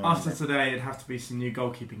someone around After there? today, it'd have to be some new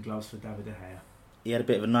goalkeeping gloves for David De Gea. He had a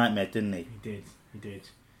bit of a nightmare, didn't he? He did. Do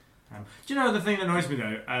you know the thing that annoys me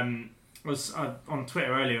though? Was on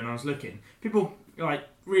Twitter earlier and I was looking. People like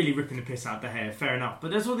really ripping the piss out of De Gea, fair enough. But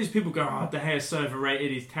there's all these people going, "Oh, De Gea's so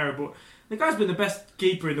overrated. He's terrible." The guy's been the best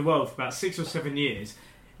keeper in the world for about 6 or 7 years.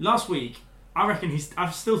 Last week, I reckon I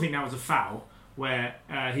still think that was a foul where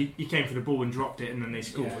he came for the ball and dropped it and then they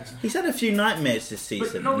scored. Yeah. He's had a few nightmares this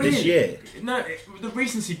season, not this really. year. No, the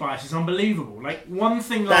recency bias is unbelievable. Like one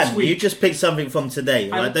thing last Dan, week. you just picked something from today.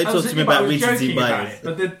 Right? Don't I talk was to me thinking about I was recency joking about bias.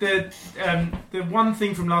 it, but the one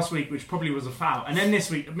thing from last week, which probably was a foul, and then this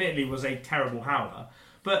week, admittedly, was a terrible howler.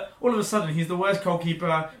 But all of a sudden, he's the worst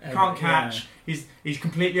goalkeeper. Can't catch. Yeah. He's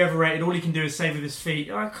completely overrated. All he can do is save with his feet.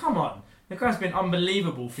 Oh, come on, the guy's been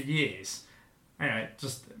unbelievable for years. Anyway,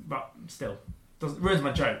 but still, ruins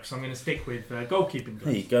my joke. So I'm going to stick with goalkeeping.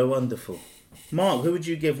 There you go, wonderful. Mark, who would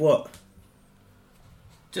you give what?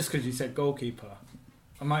 Just because you said goalkeeper,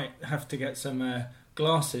 I might have to get some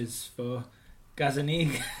glasses for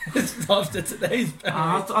Gazzaniga after today's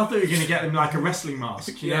penalty. I thought you were going to get him like a wrestling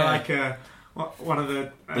mask. You know, like one of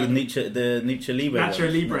the Lucha Libre.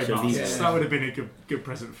 Nacho Libre masks. Yeah. That would have been a good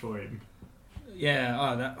present for him.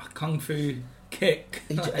 Yeah, that kung fu kick.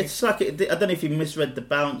 It's like I don't know if you misread the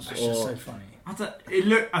bounce That's or. just so funny.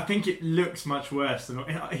 I think it looks much worse than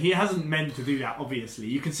he hasn't meant to do that. Obviously,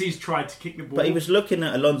 you can see he's tried to kick the ball, But he was looking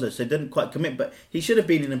at Alonso, so he didn't quite commit. But he should have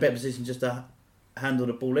been in a better position just to handle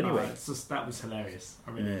the ball anyway. That was hilarious.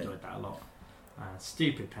 I really enjoyed that a lot.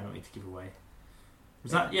 Stupid penalty to give away.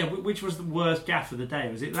 Was that which was the worst gaff of the day?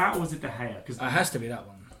 Was it that or was it De Gea? Because it has to be that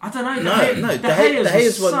one. I don't know. No. De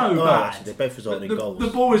Gea's was so bad. Actually, they both resulted in goals. The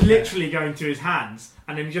ball was literally going to his hands,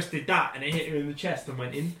 and then he just did that, and it hit him in the chest and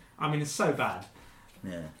went in. I mean, it's so bad.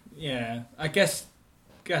 Yeah. I guess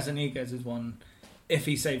Gazzaniga's is one. If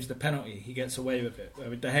he saves the penalty, he gets away with it. Where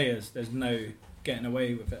with De Gea's, there's no getting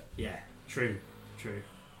away with it. Yeah, true. Do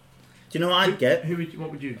you know what I'd get? What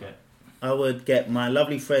would you get? I would get my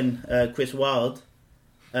lovely friend Chris Wilder.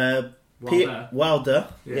 Wilder.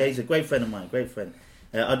 Yeah, he's a great friend of mine. Great friend.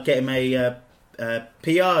 I'd get him a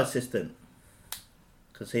PR assistant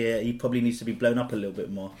because he probably needs to be blown up a little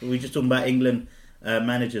bit more. We were just talking about England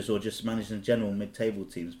managers or just managing general mid-table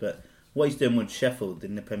teams. But what he's doing with Sheffield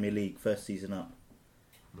in the Premier League, first season up,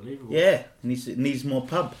 Unbelievable. yeah, needs more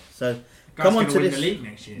pub. So Guy's come on gonna to win this. the league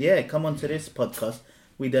next year. Yeah, come on to this podcast.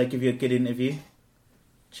 We'd give you a good interview,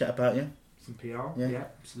 chat about you. Some PR. Yeah. Yeah,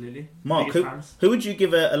 absolutely. Mark, Biggest fans. who would you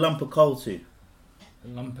give a lump of coal to? A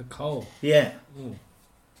lump of coal. Yeah, Ooh.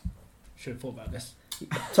 Should have thought about this.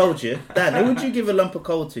 told you. Dan, who would you give a lump of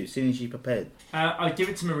coal to, seeing as you prepared? I'd give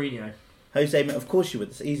it to Mourinho. Jose, of course you would.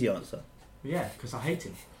 It's an easy answer. Yeah, because I hate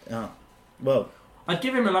him. Ah, well, I'd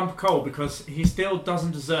give him a lump of coal because he still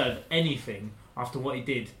doesn't deserve anything after what he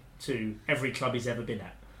did to every club he's ever been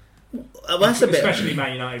at. that's a bit. Especially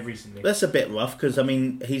Man United recently. That's a bit rough because I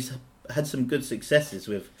mean he's had some good successes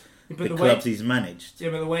with the clubs he's managed. Yeah,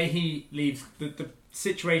 but the way he leaves, the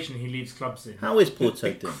situation he leaves clubs in. How is Porto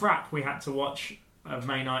the doing? crap we had to watch of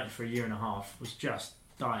Man United for a year and a half was just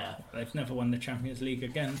dire. They've never won the Champions League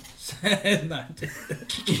again. No.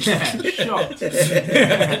 Yeah, shocked.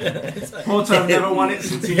 Porto have never won it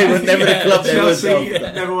since he They were left. never the club they were Chelsea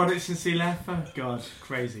after. never won it since he left. Oh God,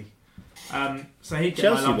 crazy. So he'd get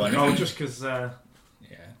Chelsea my lump won of it. coal just because Yeah.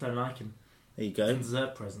 don't like him. There you Doesn't go.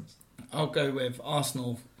 deserve presents. I'll go with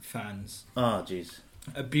Arsenal fans. Ah, jeez.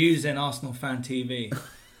 Abusing Arsenal Fan TV.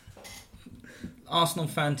 Arsenal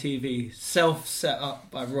Fan TV, self-set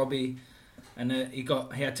up by Robbie, and he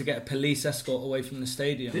had to get a police escort away from the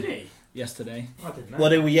stadium. Did he? Yesterday, I didn't know. Well,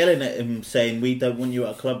 they were yelling at him saying, "We don't want you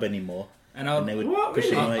at a club anymore," and and they I'll, would What, push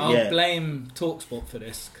really? him away. I'll Yeah. blame Talksport for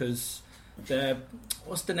this because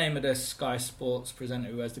what's the name of the Sky Sports presenter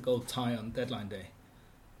who has the gold tie on deadline day?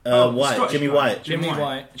 White, Scottish Jimmy guy. White. Jimmy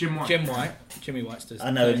White. Jim White. Jim White. Jimmy White's the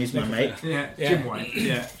I know him, he's my mate. Yeah, Yeah. Jim White.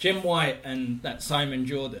 Yeah. Jim White and that Simon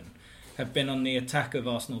Jordan have been on the attack of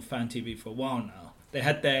Arsenal Fan TV for a while now. They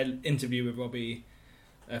had their interview with Robbie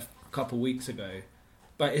a couple of weeks ago,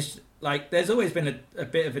 but it's like there's always been a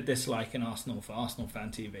bit of a dislike in Arsenal for Arsenal Fan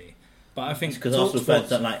TV. But I think Because Arsenal fans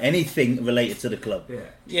don't like anything related to the club. Yeah.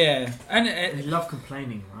 yeah, and They love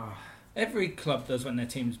complaining. Oh. every club does when their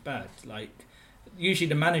team's bad. Like usually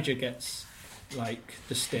the manager gets like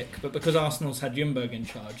the stick, but because Arsenal's had Ljungberg in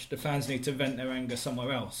charge, the fans need to vent their anger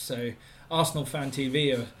somewhere else. So Arsenal Fan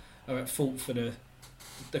TV are at fault for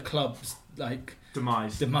the club's like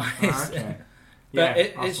Demise. demise. Okay. But Yeah,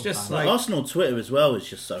 it's Arsenal just fans. like- Arsenal Twitter as well is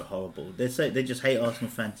just so horrible. They say they just hate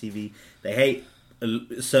Arsenal Fan TV. They hate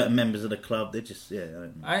certain members of the club. They just I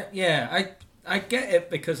don't know. I get it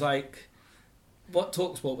because like what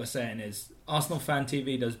Talksport was saying is Arsenal Fan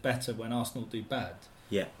TV does better when Arsenal do bad.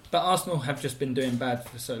 Yeah. But Arsenal have just been doing bad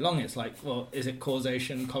for so long. It's like, well, is it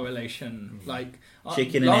causation, correlation? Like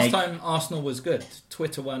Chicken and last egg. time Arsenal was good,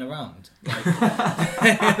 Twitter weren't around. Like,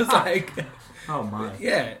 it was like, Oh my.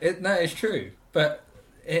 yeah, it's true. But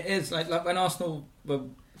it is like when Arsenal were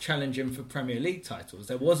challenging for Premier League titles,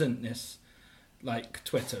 there wasn't this like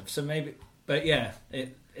Twitter. So maybe, but yeah,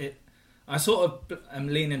 I sort of am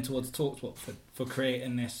leaning towards Talksport for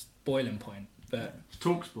creating this boiling point. But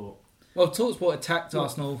Talksport. well, Talksport attacked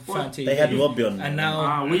Arsenal Well, Fan TV. They had Robbie on. And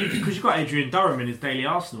now, Because you've got Adrian Durham in his Daily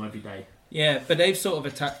Arsenal every day. yeah, but they've sort of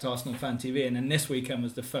attacked Arsenal Fan TV, and then this weekend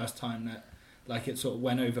was the first time that like it sort of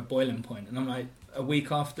went over boiling point. And I'm like, a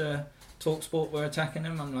week after Talksport were attacking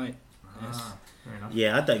him, I'm like, yes. Ah, fair enough.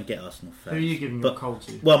 Yeah, I don't get Arsenal Who are fans. you giving But- your coal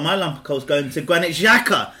to? Well, my lump of coal's going to Granit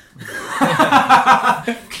Xhaka.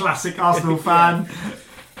 Classic Arsenal fan.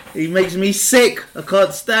 He makes me sick. I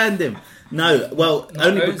can't stand him. No, well, Not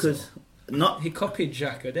only Ozil. because not He copied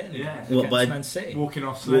Xhaka, didn't he? Yeah. Against What, by Man City. Walking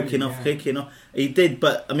off slowly. walking off, yeah. kicking off. He did,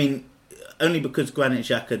 but I mean, only because Granit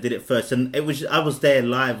Xhaka did it first, and it was I was there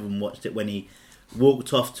live and watched it when he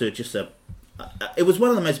walked off to just a. It was one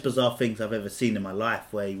of the most bizarre things I've ever seen in my life,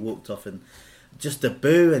 where he walked off and just a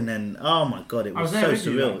boo, and then oh my god, it I was was there so with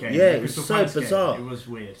you surreal. that game, Yeah, the it was Crystal so Palace game. bizarre, It was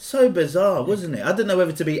weird. so bizarre, wasn't it? I didn't know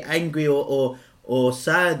whether to be angry or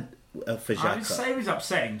sad for I would Xhaka. say it was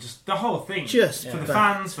upsetting. Just the whole thing. Just for the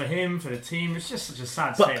bad. fans, for him, for the team. It's just such a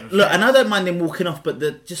sad state But of look, affairs. and I don't mind him walking off, but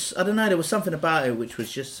I don't know, there was something about it which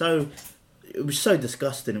was just so, it was so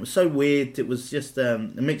disgusting. It was so weird. It was just a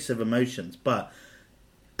mix of emotions. But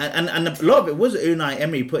and a lot of it was Unai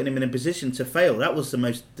Emery putting him in a position to fail. That was the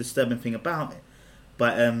most disturbing thing about it.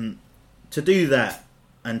 But to do that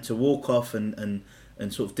and to walk off and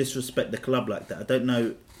sort of disrespect the club like that, I don't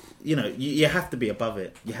know. You know, you have to be above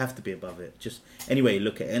it. You have to be above it. Just any way you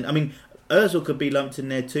look at it. And I mean, Ozil could be lumped in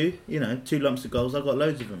there too. You know, 2 lumps of goals. I've got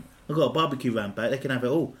loads of them. I've got a barbecue round back. They can have it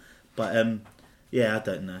all. But yeah, I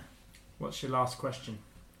don't know. What's your last question?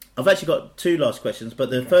 I've actually got 2 last questions,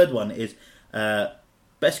 but the third one is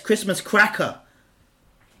best Christmas cracker.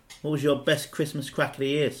 What was your best Christmas cracker of the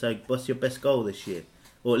year? So, what's your best goal this year?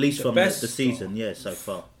 or at least The from the best season. Yeah, so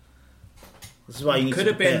far. This is why you need Could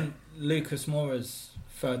to have compare. been Lucas Moura's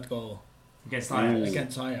third goal against Ajax.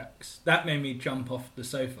 against Ajax. That made me jump off the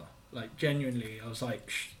sofa. Like, genuinely, I was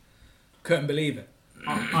like, couldn't believe it.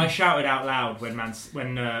 I shouted out loud when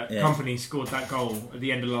Company scored that goal at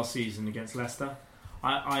the end of last season against Leicester.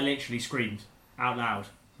 I literally screamed out loud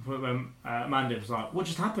when Amanda was like, "What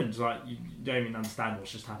just happened?" It's like, you don't even understand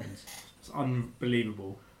what's just happened. It's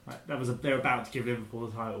unbelievable. Like, they were about to give Liverpool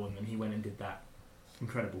the title, and then he went and did that.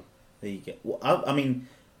 Incredible. There you go. Well, I mean,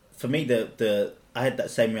 for me, I had that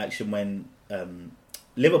same reaction when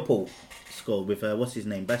Liverpool scored with what's his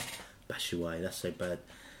name, Bashuai. That's so bad.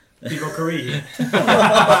 Divock Origi.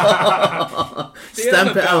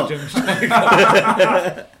 Stamp it out.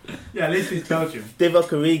 Yeah, at least he's Belgium. Divock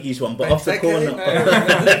Origi's one, but off the corner.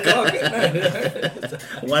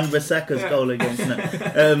 Wan-Bissaka's goal against that.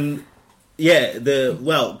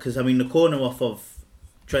 Because I mean the corner off of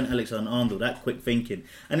Trent Alexander-Arnold, that quick thinking,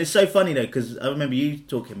 and it's so funny though because I remember you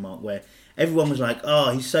talking, Mark, where everyone was like,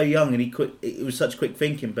 "Oh, he's so young and it was such quick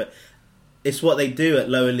thinking," but it's what they do at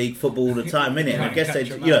lower league football all the time, innit? And I guess they,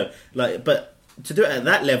 but to do it at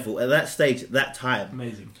that level, at that stage, at that time,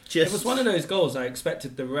 amazing. It was one of those goals I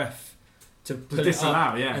expected the ref to pull it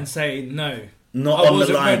up and say no. Not on the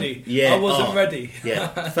line. Ready. Yeah, I wasn't ready. Yeah,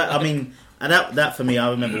 in fact, I mean, and that for me, I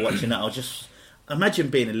remember watching that. I was just imagine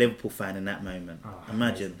being a Liverpool fan in that moment.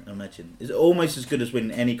 Imagine. It's almost as good as winning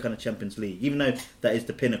any kind of Champions League, even though that is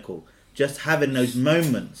the pinnacle. Just having those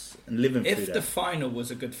moments and living through that. If the final was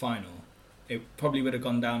a good final, it probably would have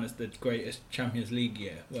gone down as the greatest Champions League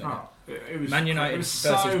year. It was, Man United versus so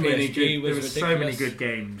there PSG was were ridiculous. so many good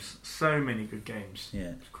games. So many good games.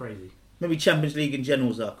 Yeah, it's crazy. Maybe Champions League in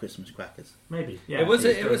general is our Christmas crackers. Maybe. Yeah. It was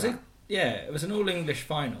an all English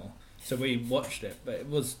final, so we watched it, but it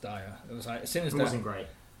was dire. It was like as soon as it wasn't great.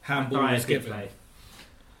 Handball was given.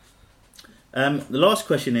 The last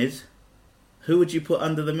question is, who would you put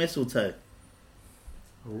under the mistletoe?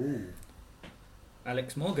 Ooh.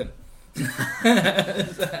 Alex Morgan.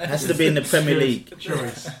 Has to be in the Premier League.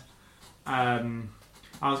 Choice. I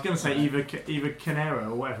was going to say Eva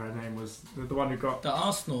Canero or whatever her name was, the one who got the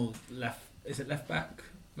Arsenal left. Is it left back?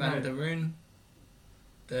 Van der Roon.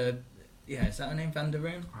 Is that her name? Van der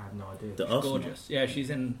Roon? I have no idea. The Arsenal. Gorgeous. Yeah,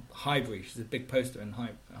 she's in Highbury. She's a big poster in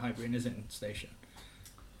Highbury and Islington Station.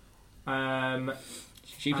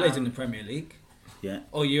 She plays in the Premier League. Yeah.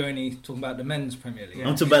 Or you're only talking about the men's Premier League?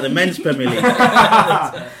 I'm talking about the men's Premier League.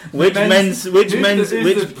 Which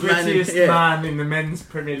the prettiest man in the men's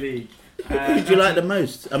Premier League? Who do you like the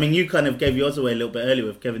most? I mean, you kind of gave yours away a little bit earlier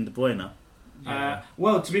with Kevin De Bruyne.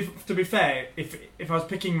 Well, to be fair, if I was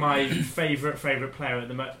picking my favourite player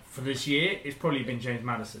for this year, it's probably been James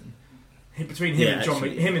Maddison. Between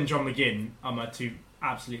him and John McGinn are my two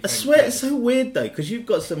absolute favourite. I swear it's so weird though, because you've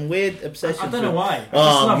got some weird obsessions. I don't know why.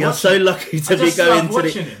 You're so lucky to be going to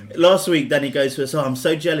him. Last week, Danny goes to us. I'm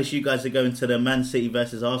so jealous you guys are going to the Man City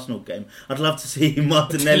versus Arsenal game. I'd love to see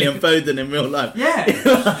Martinelli and Foden in real life. Yeah,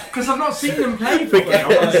 because I've not seen them play properly.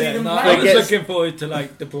 I was looking forward to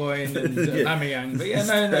like De Bruyne and Aubameyang, but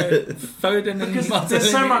no, Foden and Martinelli. There's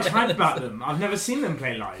so much hype about them. I've never seen them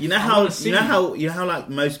play live. You know how like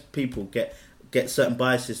most people get certain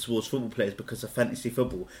biases towards football players because of fantasy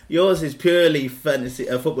football. Yours is purely fantasy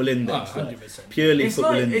football index. 100%. Purely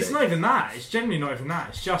football index. It's not even that. It's generally not even that.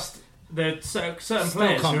 It's just the certain players.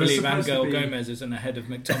 I can't believe Angel Gomez isn't ahead of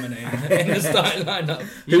McTominay in the starting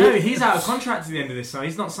lineup. He's out of contract at the end of this, so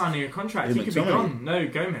he's not signing a contract. He could be gone. No,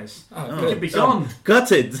 Gomez. He could be gone.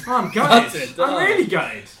 Gutted. I'm gutted. I'm really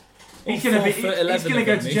gutted. He's going to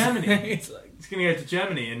go to Germany. He's going to go to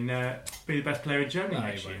Germany and be the best player in Germany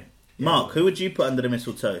next year. Mark, who would you put under the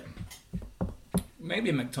mistletoe?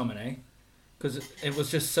 Maybe McTominay, because it was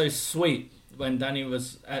just so sweet when Danny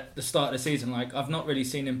was at the start of the season. Like, I've not really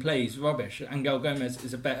seen him play. He's rubbish. Angel Gomez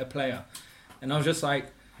is a better player. And I was just like,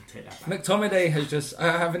 McTominay has just...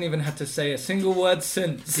 I haven't even had to say a single word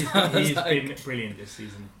since. He's been brilliant this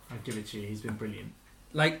season. I give it to you. He's been brilliant.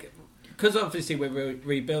 Like, because obviously we're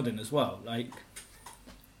rebuilding as well. Like...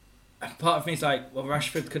 Part of me is like, well,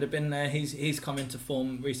 Rashford could have been there. He's come into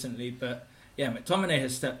form recently, but yeah, McTominay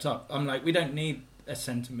has stepped up. I'm like, we don't need a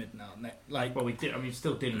centre mid now. Like, well, we did. I mean,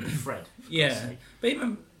 still dealing with Fred. Yeah, but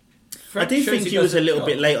even Fred I do think he was a little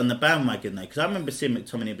bit late on the bandwagon though, because I remember seeing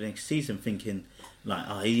McTominay next season, thinking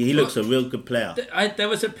like, he looks a real good player. There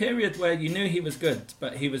was a period where you knew he was good,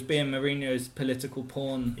 but he was being Mourinho's political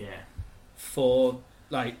pawn for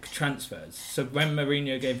like transfers. So when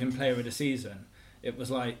Mourinho gave him Player of the Season, it was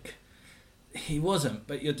like. He wasn't,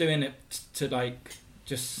 but you're doing it to like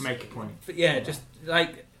just make a point. But just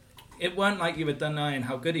like it weren't like you were denying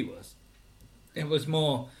how good he was. It was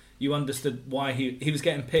more you understood why he was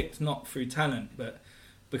getting picked not through talent, but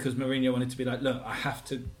because Mourinho wanted to be like, look, I have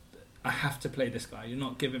to play this guy. You're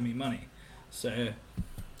not giving me money, so.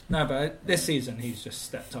 No, but this season he's just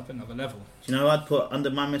stepped up another level. Do you know who I'd put under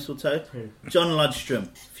my mistletoe? Who? John Ludstrom,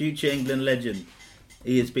 future England legend.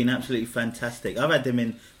 He has been absolutely fantastic. I've had him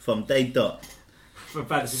in from day dot. For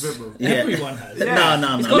fantasy football. Yeah. Everyone has. Yeah.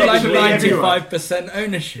 No. He's got like Literally 95%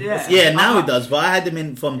 ownership. Yeah. Yeah, now he does, but I had him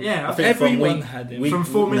in from. Yeah, I think everyone from week, had him. week- From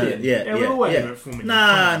 4 million. No, yeah, we all went yeah. at 4 million.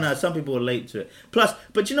 No, some people were late to it. Plus,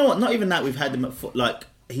 but you know what? Not even that we've had him at like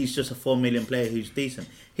he's just a 4 million player who's decent.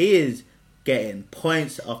 He is getting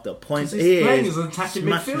points after points. He's He playing is as an attacking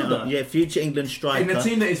smashing it midfielder. up. Yeah, future England striker. In a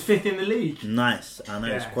team that is 5th in the league. Nice, I know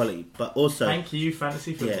it's Yeah. quality, but also Thank you,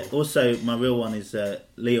 fantasy football. yeah. Also, my real one is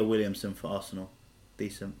Leo Williamson for Arsenal.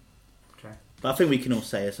 Decent. Okay. But I think we can all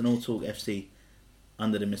say it's an all talk FC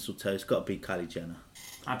under the mistletoe. It's got to be Kylie Jenner.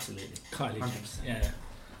 Absolutely. Kylie, 100%. yeah.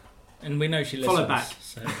 And we know she listens. Follow back.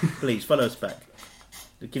 So. Please follow us back.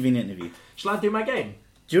 They'll give you an interview. Shall I do my game?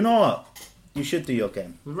 Do you know what? You should do your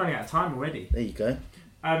game. We're running out of time already. There you go.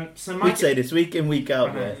 So my We'd say this week in, week out.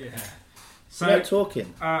 I know. Yeah. Yeah. so Start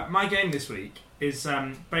talking. my game this week is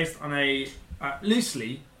based on a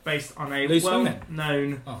loosely based on a Loose women.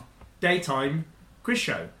 well-known Oh. daytime quiz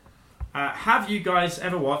show. Have you guys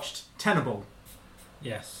ever watched Tenable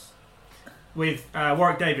Yes. with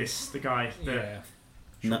Warwick Davis, the guy? Yeah.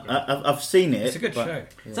 No, I've seen it. It's a good but- show.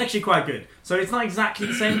 It's actually quite good. So it's not exactly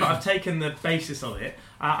the same, but I've taken the basis of it.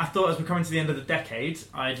 I thought as we're coming to the end of the decade,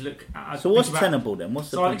 I'd look. So what's think about- Tenable then?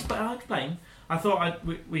 What's the So I'll point? explain. I thought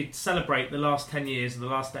we'd celebrate the last 10 years of the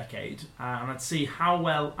last decade, and I'd see how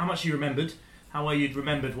much you remembered, how well you'd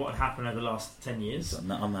remembered what had happened over the last 10 years,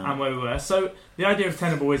 No, I'm and where we were. So the idea of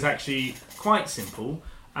Tenable is actually quite simple.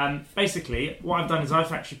 Basically, what I've done is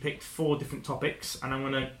I've actually picked 4 different topics, and I'm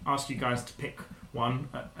going to ask you guys to pick one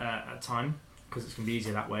at a time, because it's going to be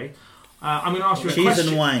easier that way. I'm going to ask you a Cheese question.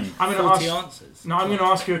 and wine. I'm going to 40 ask. answers. No, I'm going to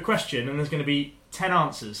ask you a question, and there's going to be 10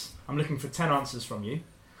 answers. I'm looking for 10 answers from you.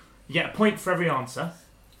 You get a point for every answer,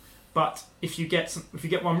 but if you get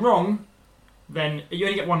one wrong, then you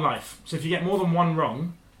only get 1 life. So if you get more than 1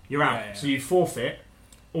 wrong, you're out. Yeah. So you forfeit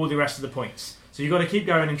all the rest of the points. So you've got to keep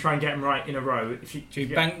going and try and get them right in a row. If you, Do you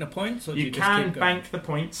get- bank the points, or do you you just can keep going? bank the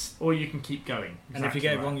points, or you can keep going. And if you Exactly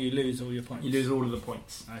get it right. wrong, you lose all your points. you lose all of the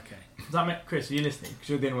points. Okay. Does that make Chris? Are you listening? Because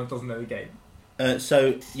you're the only one that doesn't know the game.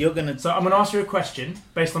 So you're gonna. So I'm going to ask you a question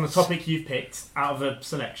based on the topic you've picked out of a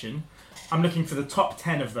selection. I'm looking for the top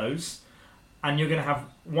 10 of those, and you're going to have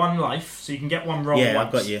 1 life, so you can get one wrong Yeah, once.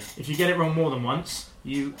 I've got you. If you get it wrong more than once,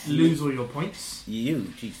 you lose all your points.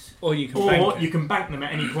 Jeez. Or you can Or bank it. you can bank them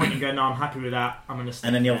at any point and go, no, I'm happy with that, I'm going to stick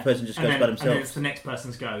And then the there. other person just And goes then- by And then it's themselves. the next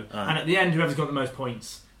person's go. Alright. And at the end, whoever's got the most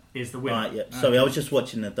points is the winner. Right, yeah. Sorry, I was just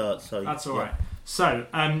watching the darts. So That's all yeah. right. So,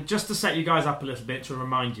 just to set you guys up a little bit, to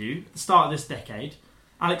remind you, at the start of this decade,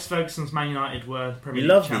 Alex Ferguson's Man United were the Premier We League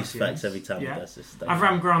love champions. these facts every time Yeah. he does this stuff.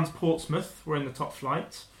 Avram Grant's Portsmouth were in the top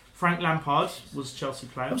flight. Frank Lampard was Chelsea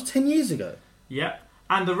player. That was 10 years ago. Yep.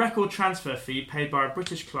 And the record transfer fee paid by a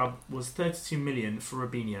British club was 32 million for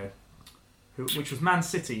Robinho, which was Man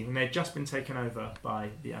City, and they'd just been taken over by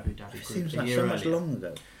the Abu Dhabi It group seems a like year so much earlier. long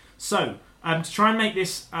ago. So, to try and make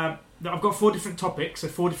this, I've got 4 different topics, so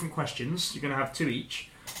 4 different questions. You're going to have 2 each.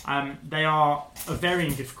 They are of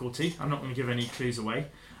varying difficulty. I'm not going to give any clues away.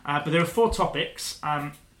 But there are 4 topics.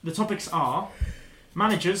 The topics are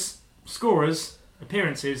managers, scorers,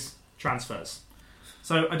 appearances, transfers.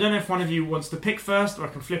 So I don't know if one of you wants to pick first, or I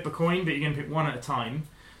can flip a coin, but you're going to pick one at a time.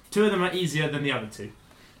 2 of them are easier than the other 2.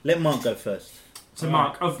 Let Mark go first. So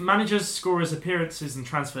Mark, of managers, scorers, appearances and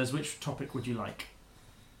transfers, which topic would you like?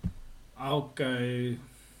 I'll go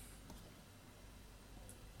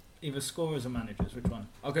either scorers or managers. Which one?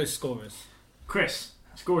 I'll go scorers. Chris,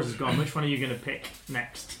 scorers is gone. Which one are you going to pick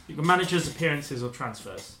next? You've got managers, appearances or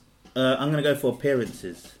transfers. I'm going to go for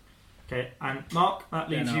appearances. Okay, and Mark, that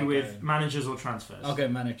leaves Yeah, no, you I'll with go- managers or transfers. I'll go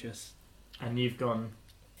managers. And you've gone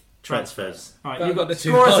Transfers. All right, But you've I've got got the two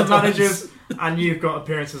scorers hard and ones. managers, and you've got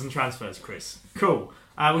appearances and transfers, Chris. Cool.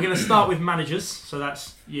 We're going to start with managers, so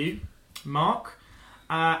that's you, Mark.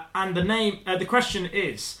 And the question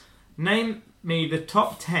is, name me the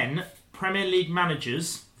top 10 Premier League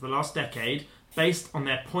managers for the last decade based on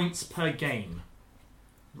their points per game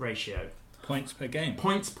ratio. Points per game.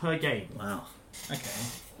 Points per game. Wow. Okay.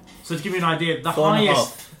 So to give you an idea, the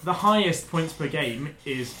 4.5. highest points per game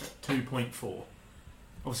is 2.4.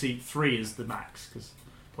 Obviously, 3 is the max because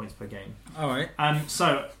points per game. All right.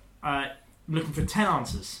 So I'm looking for 10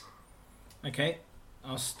 answers. Okay.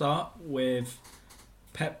 I'll start with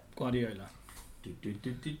Pep Guardiola.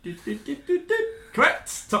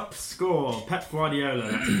 Correct. Top score, Pep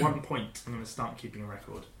Guardiola. That's 1 point. I'm going to start keeping a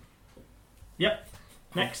record. Yep.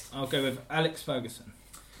 Next. I'll go with Alex Ferguson.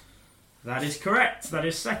 That is correct. That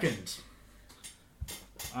is second.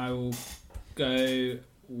 I will go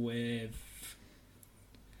with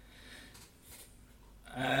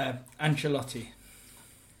Ancelotti.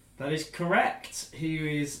 That is correct.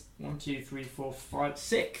 He is 1, 2, 3, 4, 5,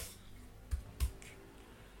 6th.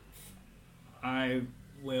 I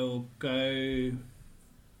will go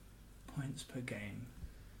points per game.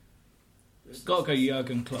 It's got to go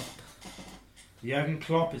Jurgen Klopp. Jurgen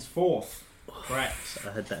Klopp is 4th. Correct.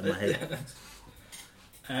 I had that in my head.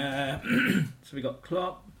 So we got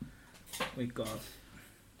Klopp. We got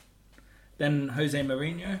then Jose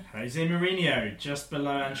Mourinho. Jose Mourinho just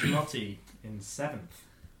below Ancelotti in 7th.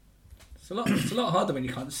 It's a lot harder when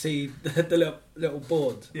you can't see the little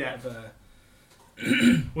board. Yeah. Of,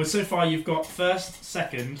 Well, so far you've got 1st,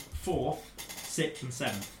 2nd, 4th, 6th, and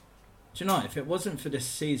 7th. do you know, if it wasn't for this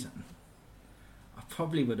season, I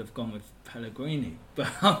probably would have gone with Pellegrini. But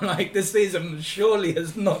I'm like, this season surely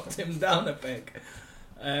has knocked him down a peg.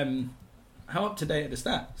 How up to date are the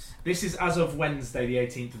stats? This is as of Wednesday, the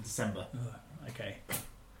 18th of December, Okay.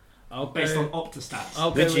 based on Opta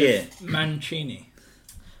I'll go Which with year? Mancini.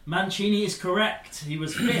 Mancini is correct. He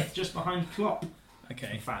was 5th, just behind Klopp. In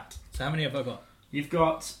Okay. fact, So how many have I got? you've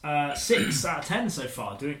got 6 out of 10 so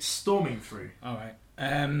far, storming through. All right.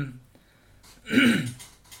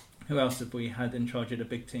 Who else have we had in charge of the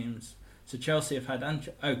big teams? So Chelsea have had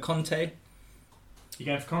Conte. You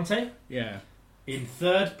going for Conte? Yeah. In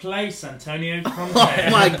 3rd place, Antonio Conte. Oh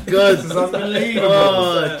my This god! is unbelievable.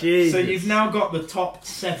 Oh jeez! So you've now got the top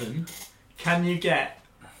 7. Can you get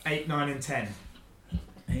 8, 9, and 10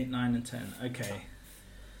 8, 9, and 10. Okay.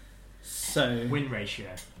 So win ratio?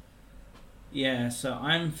 yeah. So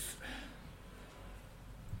I'm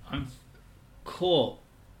caught.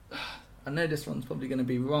 I know this one's probably going to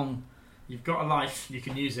be wrong. You've got a life. You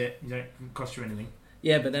can use it. You don't cost you anything.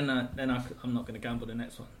 Yeah, but then I'm not going to gamble the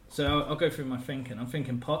next one. So I'll go through my thinking. I'm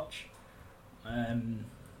thinking Poch.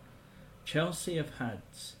 Chelsea have had.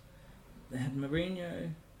 They had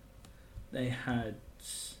Mourinho. They had.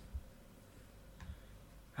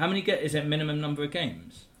 How many is it minimum number of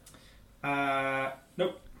games?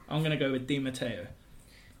 Nope. I'm going to go with Di Matteo.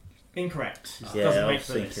 Incorrect. Yeah, Doesn't I make was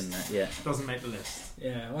the thinking list. that. Yeah. Doesn't make the list.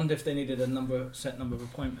 Yeah, I wonder if they needed a set number of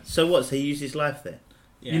appointments. So what? So he used his life there?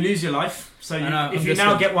 Yeah. You lose your life. So I know, if I'm you just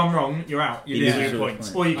now gonna- get one wrong, you're out. You You lose lose your all points.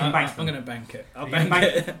 points. Or you can bank I'm them. going to bank it. I'll You can bank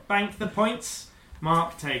it. bank the points.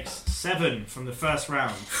 Mark takes 7 from the first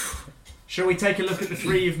round. Shall we take a look at the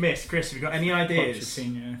 3 you've missed? Chris, have you got any ideas?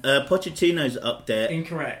 Pochettino. Pochettino's up there,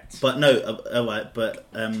 Incorrect. but no. Alright, but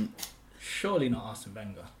Surely not Arsene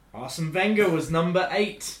Wenger. Arsene Wenger was number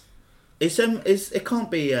 8. it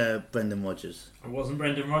can't be Brendan Rodgers. It wasn't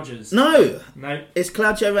Brendan Rodgers. No, Nope. it's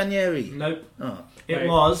Claudio Ranieri. Nope. Oh, It Wait.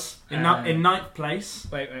 was in Uh, 9th place.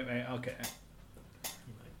 Wait. Okay.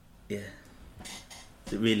 yeah.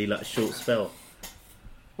 It's a really like short spell.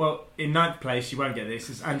 Well, in 9th place, you won't get this,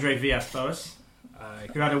 is Andre Villas-Boas,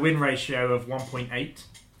 who had a win ratio of 1.8.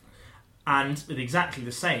 And with exactly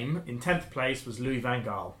the same, in 10th place was Louis van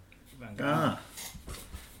Gaal. Ah,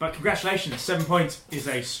 But congratulations, 7 points is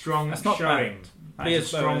a strong That's not showing. That is a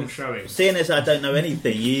strong Villas-Boas. showing. seeing as I don't know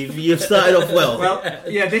anything, you've started off well. Well,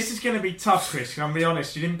 yeah, this is going to be tough, Chris. I'm going to be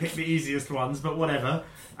honest. You didn't pick the easiest ones, but whatever.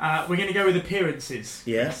 We're going to go with appearances.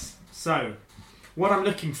 Yes. So, what I'm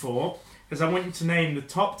looking for is I want you to name the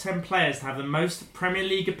top 10 players to have the most Premier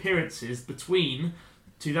League appearances between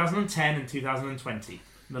 2010 and 2020,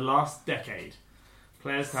 in the last decade.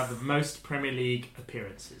 Players to have the most Premier League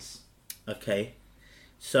appearances. Okay.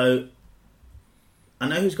 So I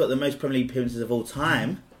know who's got the most Premier League appearances of all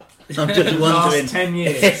time. I'm just wondering. Last 10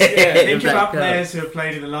 years. Black Think about card. players who have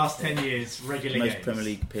played in the last 10 years, regular Most games. Premier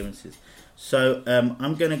League appearances. So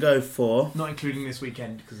I'm going to go for. Not including this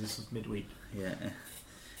weekend, because this was midweek. Yeah.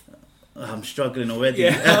 I'm struggling already.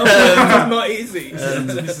 Yeah, not easy.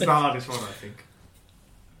 This is the hardest one, I think.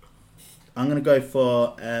 I'm going to go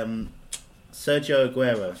for Sergio I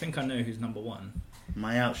Aguero. think I know who's number 1.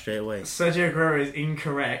 My out straight away. Sergio Aguero is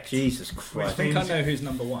incorrect. Jesus I Christ. think I know who's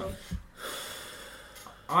number 1.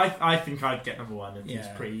 I think I'd get number 1, and it's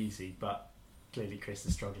Yeah. pretty easy, but clearly Chris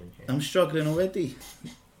is struggling here. I'm struggling already.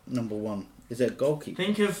 Number 1. Is it a goalkeeper?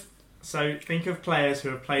 Think of players who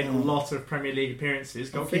have played a lot of Premier League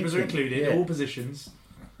appearances. I'm Goalkeepers are thinking, included, yeah. all positions.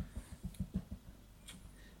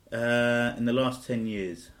 In the last 10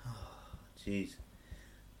 years. Oh, jeez.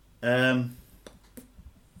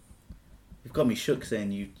 You've got me shook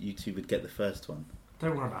saying you two would get the first one.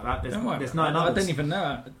 Don't worry about that. Don't worry There's about nine that. I others. don't even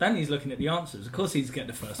know. Danny's looking at the answers. Of course, he's getting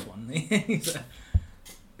the first one.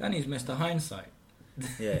 Danny's Mr. Hindsight.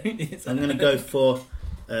 Yeah. I'm going to go for...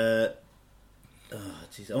 I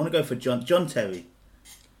want to go for John Terry.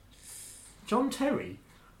 John Terry?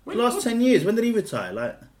 The last 10 years, when did he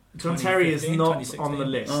retire? John Terry is not 2016. on the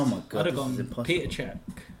list. Oh my I'd god, have this is gone impossible. Peter Cech.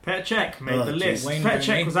 Petr Cech made the list. Wayne Petr Cech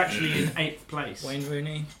Rooney. was actually in 8th place. Wayne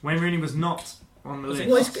Rooney. Wayne Rooney was not on the Was list.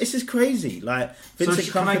 he? Well, this is crazy.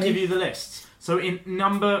 Vincent Can I Kompany. give you the lists? So in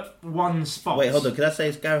number 1 spot. Wait, hold on. Could I say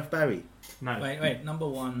it's Gareth Barry? No. Wait. Number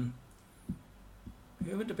 1.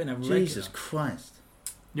 Who would have been a regular? Jesus Christ.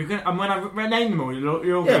 You're gonna. And when I name them all,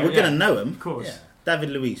 you're Yeah, we're going to know him. Of course. Yeah. David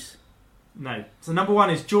Luiz. No. So number 1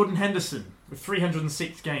 is Jordan Henderson with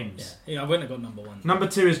 306 games. Yeah, I wouldn't have got number 1. Number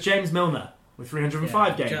 2 is James Milner with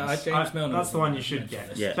 305 Yeah, games. James Milner That's was the one on you the should list.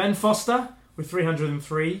 get. Yeah. Ben Foster with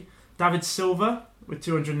 303. David Silva with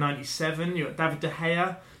 297. You got David De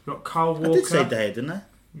Gea. You got Carl Walker. I did say De Gea, didn't I?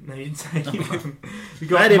 No, you didn't say anyone. You I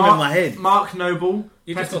got had him in my head. Mark Noble,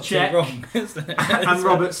 You just Petr got two Cech, wrong. and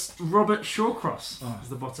Robert Shawcross Oh. is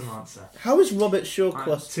the bottom answer. How is Robert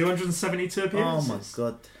Shawcross? 272 Oh appearances. my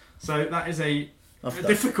god. So that is a I've done.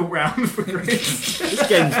 difficult round for Chris. This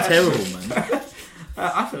game's terrible, man.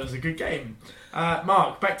 I thought it was a good game.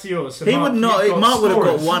 Mark, back to yours. So He Mark, would not. you've got Mark would have got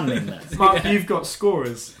scorers. one in that. Mark, you've got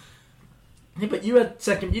scorers. Yeah, but you had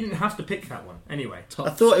second. You didn't have to pick that one anyway. Top I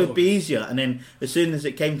thought it would be scorers. easier, and then as soon as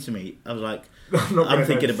it came to me, I was like, I'm not I'm gonna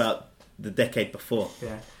thinking know. about the decade before.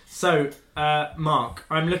 Yeah. So, Mark,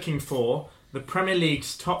 I'm looking for the Premier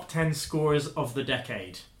League's top 10 scorers of the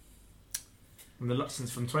decade. From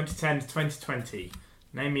 2010 to 2020.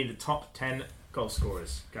 Name me the top 10 goal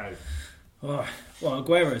scorers. Go. Oh, well,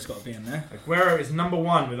 Aguero's got to be in there. Aguero is number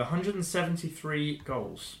 1 with 173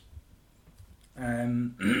 goals.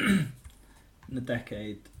 In the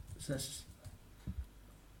decade. So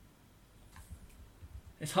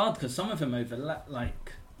it's hard because some of them overlap.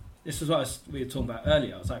 Like, this was what we were talking about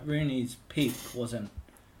earlier. I was like, Rooney's peak wasn't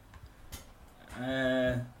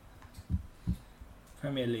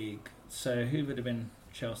Premier League. So who would have been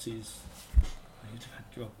Chelsea's? You'd have had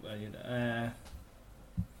Drogba.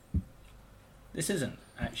 This isn't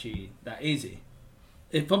actually that easy.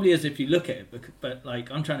 It probably is if you look at it, but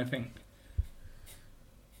like I'm trying to think.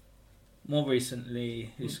 More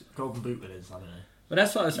recently, who's? Golden Boot winners, I don't know. But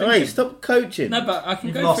that's what I was Oh, thinking. wait, stop coaching. No, but I can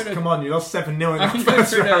You've go lost, through come the. on, you lost 7-0 in I the can go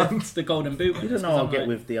first through round. the Golden Boot. You winners, don't know 'cause I'll I'm get like-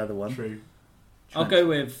 with the other one. True. I'll go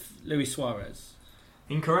with Luis Suarez.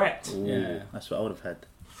 Incorrect. Ooh, Yeah. That's what I would have had.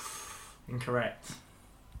 Incorrect.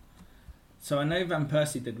 So I know Van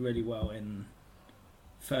Persie did really well in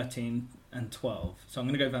 13 and 12. So I'm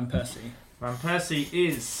going to go Van Persie. Van Persie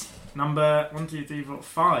is number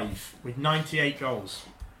 5 with 98 goals.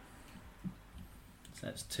 So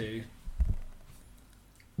that's 2.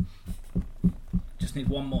 Just need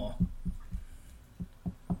one more.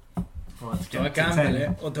 Well, let's Do get I to gamble 10.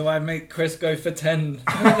 it or do I make Chris go for 10?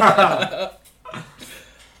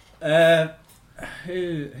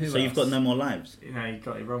 Who So you've got no more lives. No, you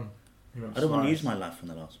got it wrong. You went I don't want to Suarez. use my life from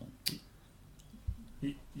the last one.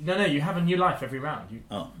 No, you have a new life every round.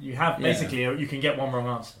 You have Yeah. basically you can get one wrong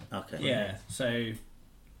answer. Okay. Yeah, so I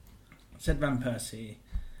said Van Persie.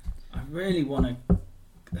 I really want to.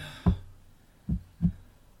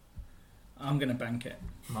 I'm going to bank it.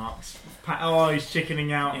 Marks. He's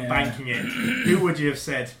chickening out and Yeah. banking it. Who would you have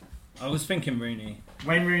said? I was thinking Rooney.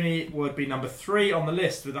 Wayne Rooney would be number 3 on the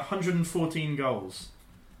list with 114 goals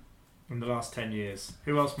in the last 10 years.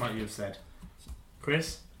 Who else might you have said?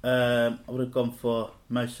 Chris? I would have gone for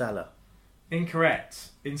Mo Salah. Incorrect.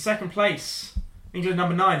 In second place, England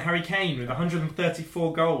number 9, Harry Kane with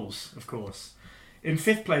 134 goals, of course. In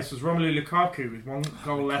 5th place was Romelu Lukaku with 1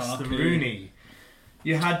 goal less than Lukaku. Rooney.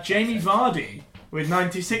 You had Jamie Vardy with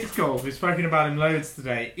 96 goals. We've spoken about him loads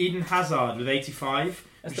today. Eden Hazard with 85.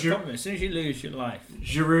 That's the problem. As soon as you lose your life.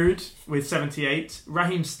 Giroud with 78.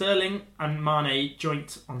 Raheem Sterling and Mane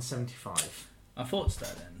joint on 75. I thought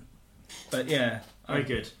Sterling. But yeah. Very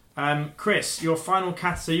good. Chris, your final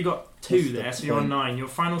category. So you got 2 What's the there, so you're on point? 9. Your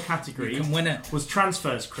final You category can win it. was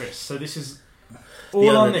transfers, Chris. So this is The all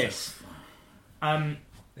on other- this.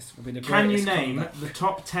 This will be the Can you greatest name comeback. the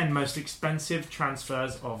top 10 most expensive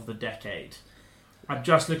transfers of the decade? I'm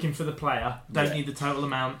just looking for the player. Don't Yeah. need the total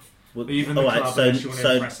amount. Well, Even the alright, club, unless you want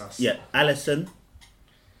to impress us. Yeah, Alisson.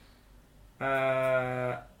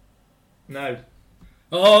 No.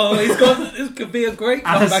 Oh, he's got. This could be a great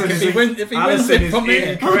comeback if he wins Alisson it is from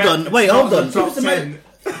here. incorrect. Hold on, wait, It's hold not on. the top Who's the 10.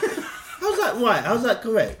 How's that right? How's that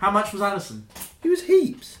correct? How much was Alisson? He was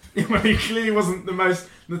heaps. Well, he clearly wasn't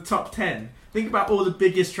the top 10. Think about all the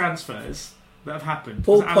biggest transfers that have happened.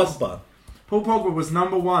 Paul Was Alisson- Pogba. Paul Pogba was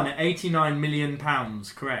number 1 at £89 million.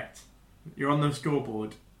 Correct. You're on the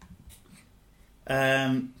scoreboard.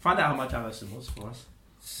 Find out how much Alisson was for us.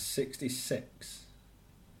 66.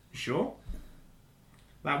 You sure?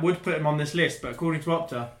 That would put him on this list, but according to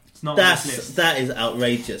Opta, it's not on this list. That is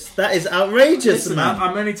outrageous. That is outrageous, Listen, man.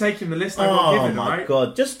 I'm only taking the list I got given, my right?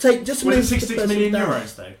 god! Just Was move it the 66 person million down.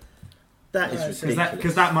 euros though? That is ridiculous.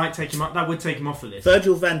 Because that might take him up. That would take him off the list.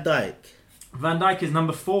 Virgil van Dijk. Van Dijk is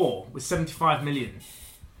number 4 with 75 million.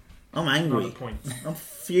 I'm Another angry. point. I'm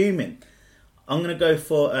fuming. I'm gonna go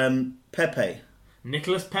for Pepe.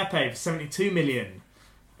 Nicholas Pepe for 72 million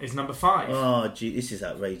is number 5. Oh, gee, this is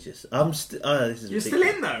outrageous. This is You're ridiculous. still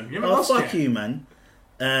in though. You haven't Oh, lost fuck yet. you, man.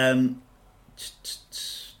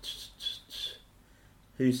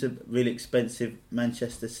 Who's a really expensive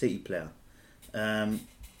Manchester City player?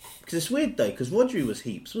 Because it's weird though, because Rodri was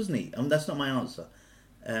heaps, wasn't he? That's not my answer.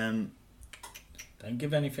 Don't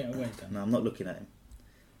give anything away, Dan. No, I'm not looking at him.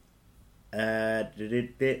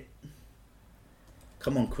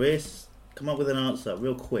 Come on, Chris. Come up with an answer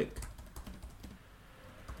real quick.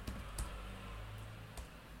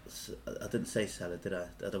 I didn't say Salah, did I?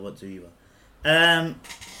 I don't want to either.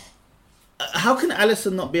 How can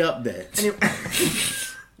Alisson not be up there? Anyway,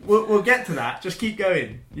 we'll get to that. Just keep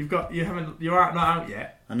going. You're not out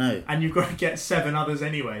yet, I know. and you've got to get 7 others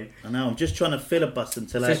anyway. I know. I'm just trying to filibuster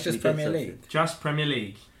until So I it's actually just get Premier something. League. Just Premier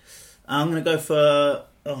League. I'm going to go for...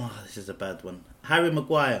 Oh, this is a bad one. Harry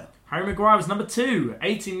Maguire. Harry Maguire was number 2,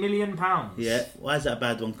 £80 million. Yeah. Why is that a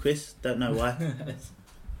bad one, Chris? Don't know why.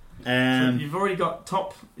 So you've already got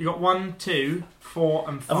you got 1, 2, 4,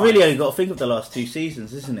 and 5. I've really only got to think of the last 2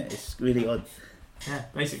 seasons, isn't it? It's really odd. Yeah,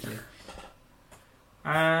 basically.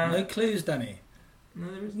 No clues, Danny.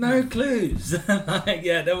 No, there is No clues. Like,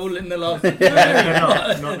 yeah, they're all in the last. No, they're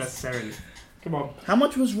not necessarily. Come on. How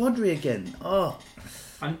much was Rodri again? Oh,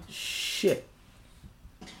 And shit.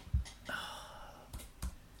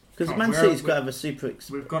 Because Oh, Man we're- City's got to have a super...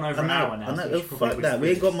 we've gone over I an know, hour now. I know. so Oh, we should probably fuck that. whisk We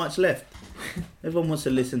ain't through got much left. Everyone wants to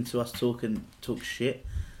listen to us talk shit.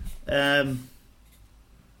 How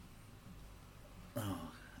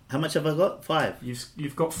much have I got? 5. this.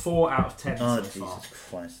 You've got 4 out of 10 Oh, so Jesus far.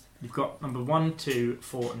 Christ. You've got number 1, 2,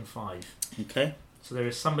 4, and 5. Okay. So there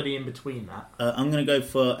is somebody in between that. I'm going to go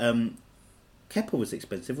for... Kepa was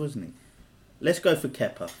expensive, wasn't he? Let's go for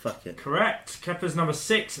Kepa. Fuck it. Correct. Kepa's number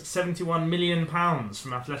 6 at £71 million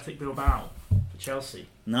from Athletic Bilbao for Chelsea.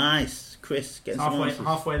 Nice. Chris, get some answers.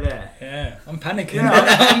 Halfway there. Yeah, I'm panicking. Yeah.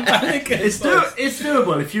 I'm panicking. It's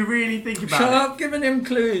doable if you really think about Shut it. up, giving him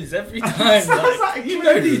clues every time. Sounds Like, like you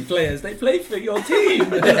know clues. these players, they play for your team.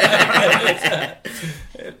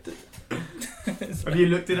 Have you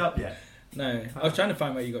looked it up yet? No, I was trying to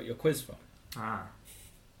find where you got your quiz from. Ah.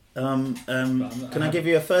 Can I give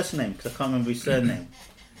you a first name? Because I can't remember his surname.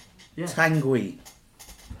 Yeah. Tanguy.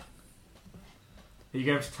 Are you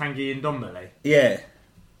going for Tanguy Ndombele? Yeah.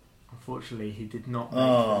 Unfortunately, he did not make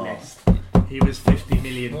Oh. the list. He was £50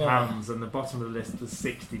 million, Oh. and the bottom of the list was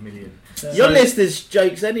 60 million. Your list is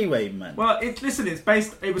jokes anyway, man. Well, it's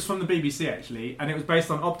based. It was from the BBC actually, and it was based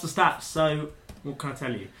on Opta stats. So, what can I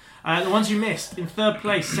tell you? The ones you missed in third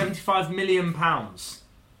place, £75 million.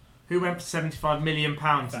 Who went for £75 million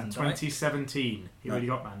Van in Dijk. 2017? He already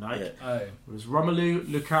got Van Dijk. Yeah. Oh, It was Romelu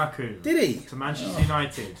Lukaku Did he? to Manchester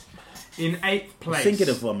United. In 8th I was place, thinking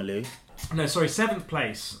of Romelu. no, sorry, 7th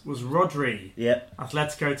place was Rodri, Yep.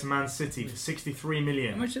 Atletico to Man City for 63 how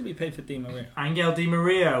million. much did we pay for Di Maria? Angel Di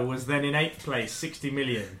Maria was then in 8th place, 60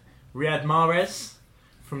 million. Riyad Mahrez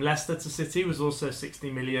from Leicester to City was also 60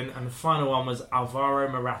 million, and the final one was Alvaro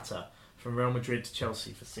Morata from Real Madrid to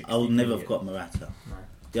Chelsea for 60 I would never million. have got Morata. No.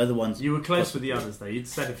 The other ones. You were close with the others though, you'd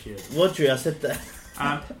said a few. Rodri, I said that.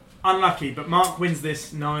 Unlucky, but Mark wins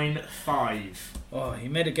this 9-5. Oh, he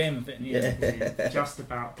made a game of it in the end. He just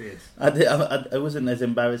about did. I wasn't as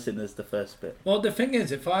embarrassing as the first bit. Well, the thing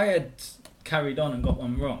is, if I had carried on and got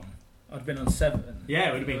one wrong, I'd have been on 7. Yeah,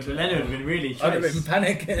 it would have been. Then it would have been really close. I'd have been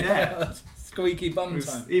panicking. Yeah. Squeaky It bum was-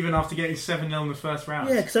 time. even after getting 7-0 in the first round.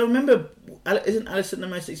 Yeah, because I remember, isn't Alisson the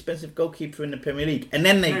most expensive goalkeeper in the Premier League? And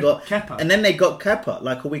then they No, got Kepa. and then they got Kepa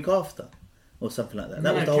like a week after, or something like that.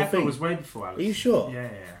 That was the whole Kepa thing. was way before Alisson. Are you sure? Yeah.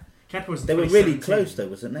 Kepa was. They were really 2017. close though,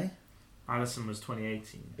 wasn't they? Alisson was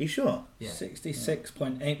 2018. Are you sure? Yeah.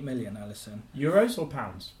 66.8 million, Alisson. Euros or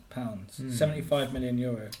pounds? Pounds. Hmm. 75 million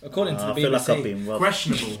euro. According to I the feel like I've BBC. been robbed.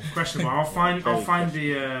 Questionable. I'll find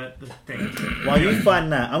the thing. While you find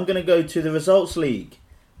that, I'm going to go to the results league.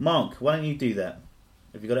 Mark, why don't you do that?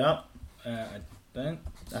 Have you got it up? I don't.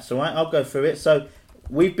 That's all right. I'll go through it. So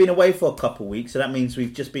we've been away for a couple of weeks, so that means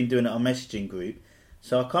we've just been doing it on messaging group.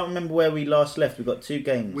 So I can't remember where we last left. We've got 2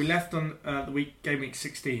 games. We left on game week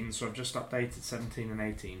 16, so I've just updated 17 and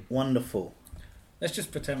 18. Wonderful. Let's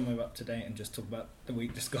just pretend we're up to date and just talk about the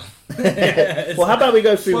week just gone. Well, how about we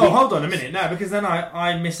go through... Well, hold on a minute. No, because then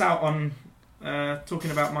I miss out on talking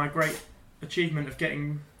about my great achievement of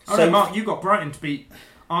getting... Oh, So- no, Mark, you got Brighton to beat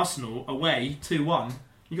Arsenal away 2-1.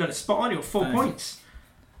 You got it spot on. You got 4 points.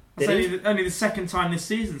 That's Did only the second time this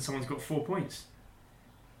season someone's got 4 points.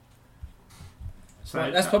 So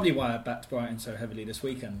Well, that's probably why I backed Brighton so heavily this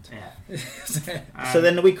weekend. Yeah. So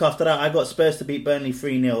then the week after that, I got Spurs to beat Burnley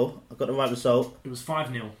 3-0. I got the right result, It was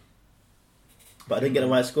 5-0. but I didn't get the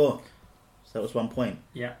right score. So that was 1 point.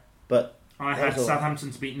 Yeah. But I That had was all right.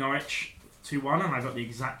 Southampton to beat Norwich 2-1, and I got the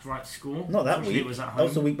exact right score. not that Obviously, week. It was at home. That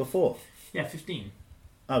was the week before. Yeah, 15.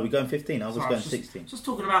 Oh, we're going 15. I was Sorry, going just- 16. Just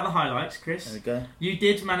talking about the highlights, Chris. There we go. You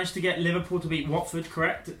did manage to get Liverpool to beat Watford,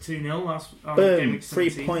 correct, at 2-0 last game Boom. week 3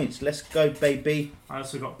 17. points. Let's go, baby. I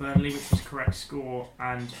also got Burnley, which was correct score.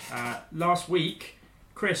 And last week,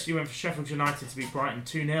 Chris, you went for Sheffield United to beat Brighton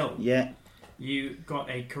 2-0. Yeah. You got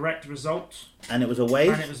a correct result, And it was away.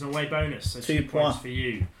 and it was an away bonus, so 2 2 points points. for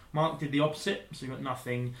you. Mark did the opposite, so you got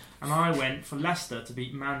nothing. And I went for Leicester to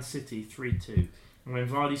beat Man City 3-2. And when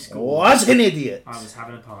Vardy scored, What an idiot. I was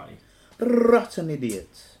having a party. What an idiot.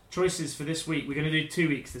 Choices for this week. We're going to do 2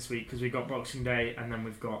 weeks this week because we've got Boxing Day and then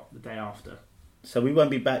we've got the day after. So we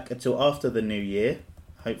won't be back until after the new year.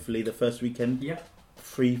 Hopefully the first weekend. Yep.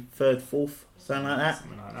 3rd, 3rd, 4th, something like that.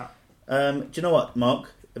 Something like that. Do you know what,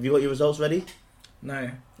 Mark? Have you got your results ready?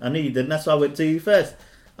 No. I knew you didn't. That's why I went to you first.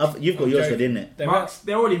 You've got I'm yours joking. ready, innit?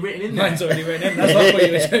 They're already written in there. Mine's already written in. That's what I thought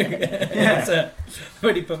you were doing. Yeah. So, I've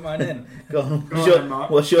already put mine in. Go on. Go on then, Mark.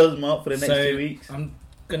 What's yours, Mark, for the next So, 2 weeks? I'm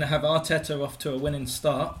going to have Arteta off to a winning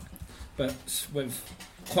start, but with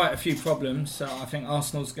quite a few problems. So I think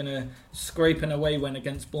Arsenal's going to scrape an away win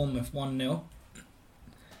against Bournemouth 1-0.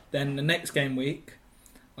 Then the next game week,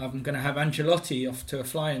 I'm going to have Ancelotti off to a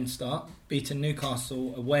flying start, beating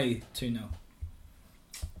Newcastle away 2-0.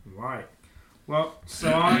 Right. Well,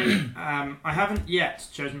 so I haven't yet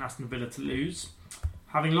chosen Aston Villa to lose.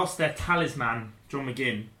 Having lost their talisman, John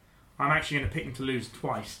McGinn, I'm actually going to pick them to lose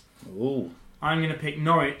twice. Ooh. I'm going to pick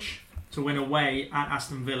Norwich to win away at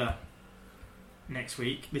Aston Villa this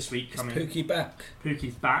week coming. Pookie back.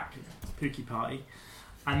 Pookie's back. It's a Pookie party.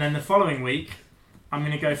 And then the following week, I'm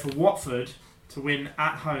going to go for Watford to win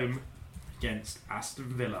at home against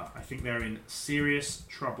Aston Villa. I think they're in serious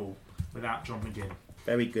trouble without John McGinn.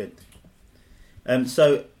 Very good.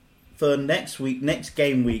 So for next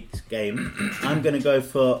game week's game, I'm going to go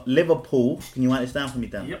for Liverpool. Can you write this down for me,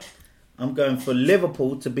 Dan? Yep. I'm going for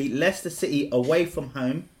Liverpool to beat Leicester City away from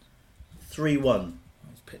home 3-1.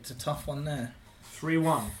 It's picked a tough one there.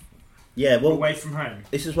 3-1 Yeah, well, away from home.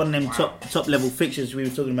 this is one of them Wow. top level fixtures we were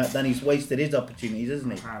talking about. Danny's wasted his opportunities,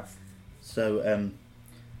 hasn't I he? have. So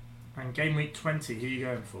And game week 20, who are you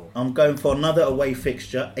going for? I'm going for another away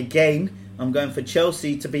fixture. Again, I'm going for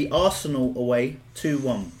Chelsea to beat Arsenal away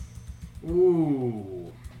 2-1.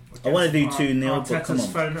 Ooh. I want to do 2-0, but come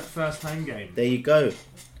Arteta's on. first home game. There you go.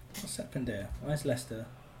 What's happened there? Where's Leicester?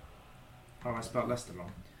 Oh, I spelled Leicester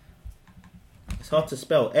wrong. It's hard to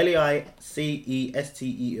spell.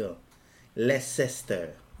 Leicester.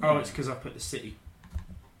 Leicester. Oh, it's because I put the city.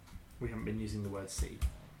 We haven't been using the word city.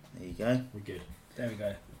 There you go. We're good. There we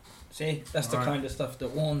go. See, that's the Right. kind of stuff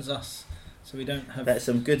that warns us, so we don't have. That's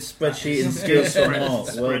some good spreadsheeting skills from Mark. Well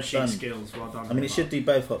Spreadsheet done. skills. Well done. I mean, it Mark. should do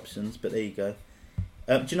both options, but there you go.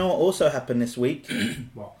 Do you know what also happened this week?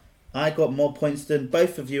 What? I got more points than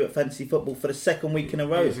both of you at Fantasy Football for the second week in a It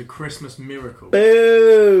row. was a Christmas miracle.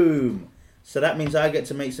 Boom! So that means I get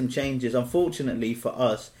to make some changes. Unfortunately for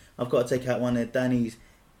us, I've got to take out one of Danny's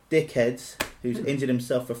dickheads who's injured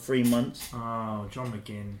himself for 3 months. Oh, John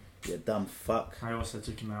McGinn. You dumb fuck. I also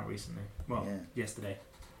took him out recently. Well, Yeah. yesterday.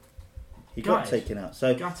 He got Gutted. taken out.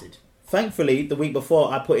 So Gutted. thankfully, the week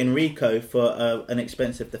before, I put in Rico for an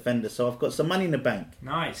expensive defender. So I've got some money in the bank.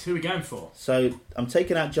 Nice. Who are we going for? So I'm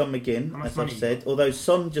taking out John McGinn, How much as money I've you said. Although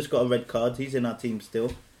Son just got a red card, he's in our team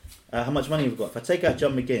still. How much money have we got? If I take out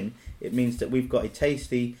John McGinn, it means that we've got a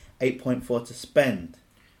tasty 8.4 to spend.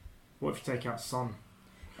 What if you take out Son?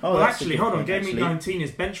 Oh, well, that's a actually, good hold on. point, Game week actually. 19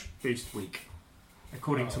 is bench boost week,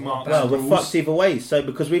 according to Mark. Well, we're rules. fucked either way. So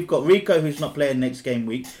because we've got Rico who's not playing next game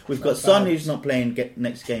week, we've got Not Son bad. who's not playing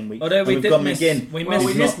next game week, Although and we we've did got miss, McGinn. we Well,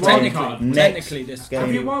 missed we missed technically, wildcard. technically Next this game.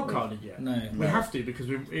 Have you game. wildcarded yet? No. We No. have to because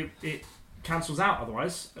it cancels out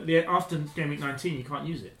otherwise. After game week 19, you can't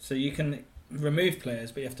use it. So you can remove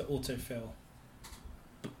players, but you have to autofill.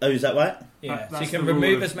 Oh, is that right? Yeah, so you that's can the rule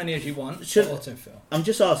remove of- as many as you want, Should- but autofill. I'm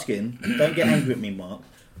just asking. Don't get angry at me, Mark.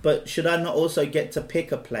 But should I not also get to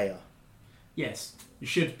pick a player? Yes, you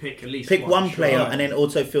should pick at least Pick one sure. player and then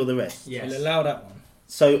auto-fill the rest. Yes. We'll allow that one.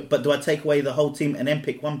 So, but do I take away the whole team and then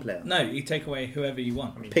pick one player? No, you take away whoever you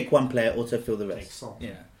want. I mean, Pick one player, auto-fill the take rest. Son. Yeah.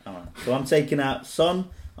 Alright. So I'm taking out Son.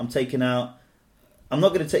 I'm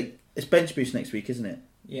not going to take... It's bench boost next week, isn't it?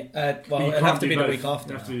 Yeah. But Well, you it'll can't have to do be the both. week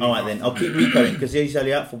after. You have to do now. the Alright week then, I'll after. keep Rico because he's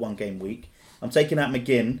only out for one game week. I'm taking out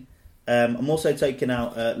McGinn. I'm also taking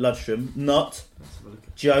out Ludstrom. Let's have a look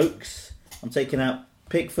at- Jokes. I'm taking out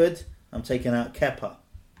Pickford. I'm taking out Kepa.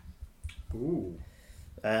 Ooh.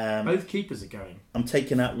 Um, Both keepers are going. I'm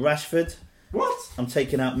taking out Rashford. What? I'm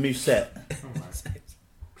taking out Musette. Oh my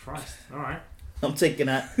Christ. Alright. I'm taking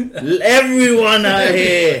out everyone out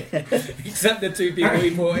here. Except the two people we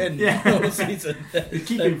brought in Yeah. all season. You're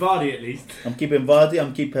keeping Vardy at least. I'm keeping Vardy.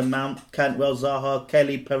 I'm keeping Mount, Cantwell, Zaha,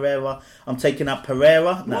 Kelly, Pereira. I'm taking out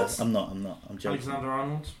Pereira. No, What? I'm not. I'm joking. Alexander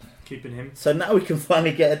Arnold. Keeping him. So now we can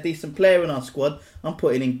finally get a decent player in our squad. I'm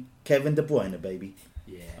putting in Kevin De Bruyne, baby.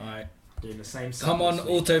 Yeah. Alright. Doing the same Come on, this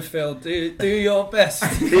week. autofill. Do your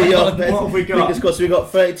best. Do your best. What have we got? Fingers crossed. We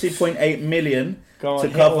got 32.8 million Go on, to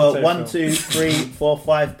hit cover autofill. 1, 2, 3, 4,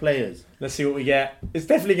 5 players. Let's see what we get. It's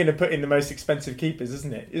definitely going to put in the most expensive keepers,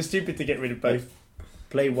 isn't it? It's stupid to get rid of both.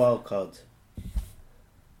 Play wild card.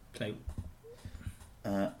 Play.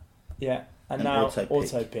 Yeah. And An now auto pick.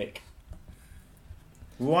 auto pick.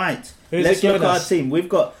 Right. Who's Let's it giving look at our us? team. We've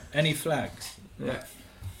got Any flags? Yeah.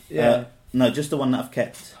 Yeah. no, just the one that I've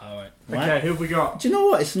kept. Alright. Right? Okay, who have we got? Do you know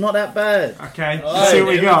what? It's not that bad. Okay, Alright, let's see what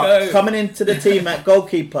we here got. go. Coming into the team at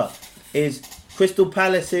goalkeeper is Crystal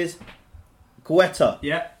Palace's Guetta.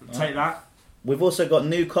 Yeah, take that. We've also got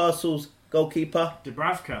Newcastle's goalkeeper.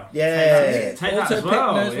 Dubravka. Yeah. Take that Auto as pick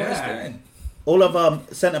well. knows what Yeah. it's doing. All of our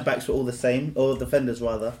centre backs were all the same, or defenders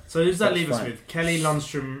rather. So who's that That's leave us fine. with? Kelly,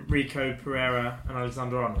 Lundstrom, Rico, Pereira, and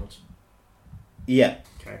Alexander Arnold. Yeah.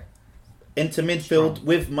 Okay. Into midfield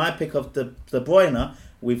with my pick of De Bruyne,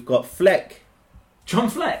 we've got Fleck John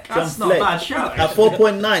Fleck. John That's not Fleck. a bad shout. at actually.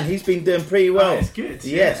 4.9. He's been doing pretty well. Oh, it's good.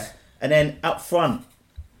 Yes. And then up front,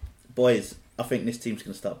 boys, I think this team's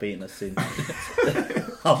going to start beating us soon.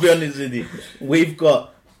 I'll be honest with you. We've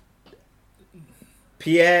got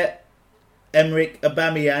Pierre-Emerick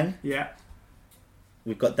Aubameyang. Yeah.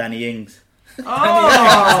 We've got Danny Ings.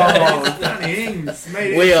 Oh, Danny Ings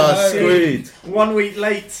made it. We are No. screwed. 1 week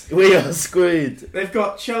late. We are screwed. They've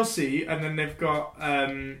got Chelsea, and then they've got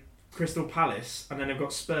Crystal Palace, and then they've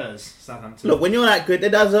got Spurs, Southampton. Look, when you're that good, it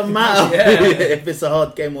doesn't matter Yeah. if it's a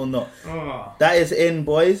hard game or not. Oh, That is in,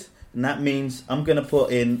 boys. And that means I'm going to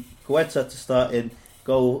put in Guetta to start in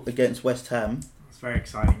goal against West Ham. it's very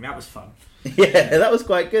exciting. That was fun. Yeah, that was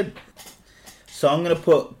quite good. So I'm going to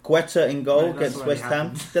put Guetta in goal No, that's against already West Ham.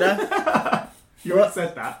 happened. Did I? You What?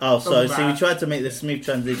 said that. Oh, sorry. Doesn't See, we matter. tried to make this smooth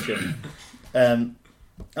transition. It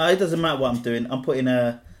doesn't matter what I'm doing. I'm putting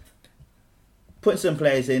some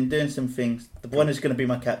players in, doing some things. The one who's going to be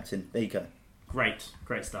my captain. There you go. Great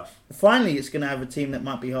stuff. Finally, it's going to have a team that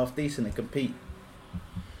might be half decent and compete.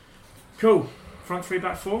 Cool. Front three,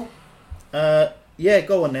 back four. Yeah,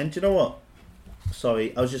 go on then. Do you know what?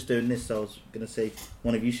 Sorry, I was just doing this, so I was going to say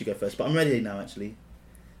one of you should go first. But I'm ready now, actually.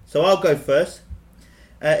 So I'll go first.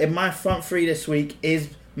 In my front three this week is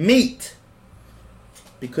meat.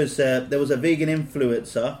 Because there was a vegan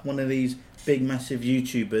influencer, one of these big, massive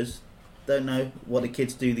YouTubers. Don't know what the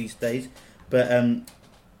kids do these days. But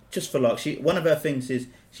just for luck, one of her things is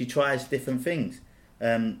she tries different things.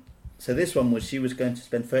 So this one was she was going to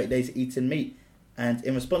spend 30 days eating meat. And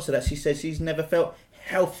in response to that, she says she's never felt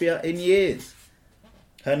healthier in years.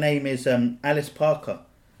 Her name is Alice Parker.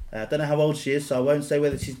 I don't know how old she is, so I won't say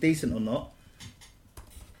whether she's decent or not.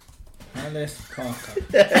 Alice Parker.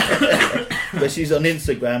 But she's on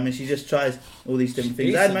Instagram and she just tries all these different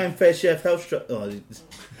things. I had my own fair share of health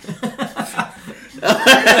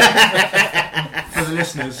For the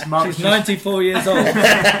listeners, Mark She's 94 years old.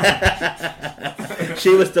 She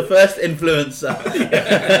was the first influencer.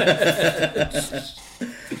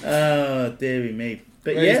 Oh, dearie me.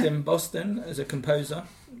 But Raised yeah, in Boston as a composer.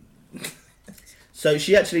 so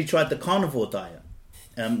she actually tried the carnivore diet,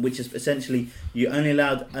 which is essentially you only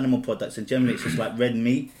allowed animal products, and generally it's just like red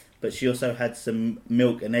meat. But she also had some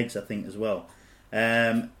milk and eggs, I think, as well.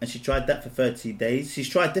 And she tried that for 30 days. She's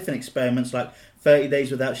tried different experiments, like 30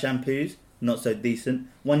 days without shampoos, not so decent.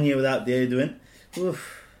 1 year without deodorant.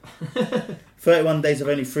 Oof. 31 days of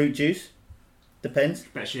only fruit juice. Depends.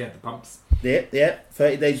 Bet she had the pumps. Yeah.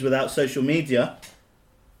 30 days without social media.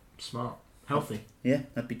 Smart. Healthy. Yeah,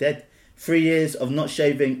 I'd be dead. 3 years of not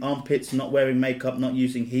shaving armpits, not wearing makeup, not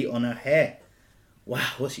using heat on her hair. Wow,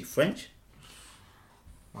 was she French?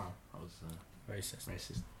 Wow, that was Racist.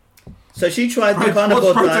 racist. So she tried the Right,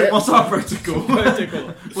 carnivore diet. what's our protocol?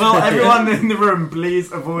 Well, everyone in the room,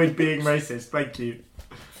 please avoid being racist. Thank you.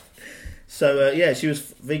 So yeah, she was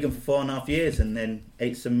vegan for 4.5 years, and then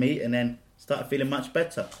ate some meat, and then started feeling much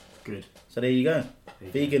better. Good. So there you go.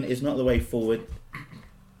 Vegan is not the way forward.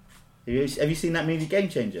 Have you seen that movie Game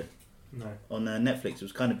Changer No. on Netflix? It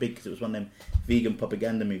was kind of big because it was one of them vegan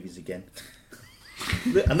propaganda movies again.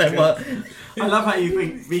 I know what. I love how you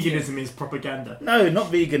think veganism is propaganda. No,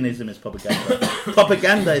 not veganism is propaganda.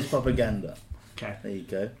 Propaganda is propaganda. Okay. There you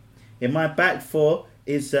go. In my back four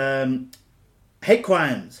is hate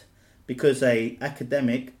crimes, because a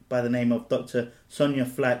academic by the name of Dr. Sonia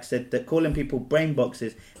Flack said that calling people brain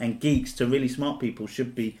boxes and geeks to really smart people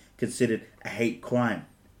should be considered a hate crime.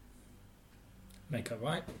 Make her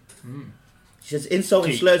right. She says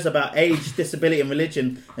insulting Geek. slurs about age, disability and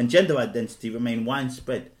religion and gender identity remain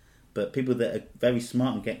widespread, but people that are very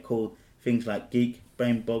smart and get called things like geek,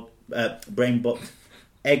 brain box,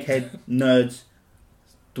 egghead, nerds,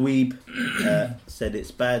 dweeb, said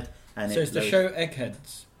it's bad. And So it's the show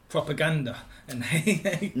Eggheads propaganda and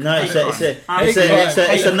hate. No,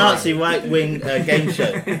 it's a Nazi right wing game show.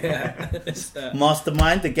 Yeah. It's,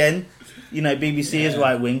 Mastermind again. You know, BBC is Yeah.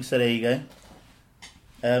 right wing, so there you go.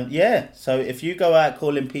 So if you go out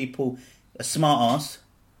calling people a smart ass,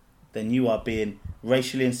 then you are being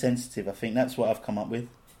racially insensitive. I think that's what I've come up with.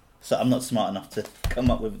 So I'm not smart enough to come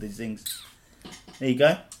up with these things. There you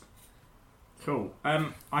go. Cool.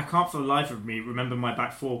 I can't for the life of me remember my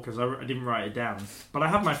back four because I didn't write it down. But I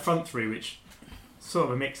have my front three, which sort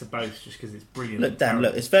of a mix of both, just because it's brilliant. Look, Dan,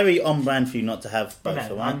 look, it's very on brand for you not to have But both,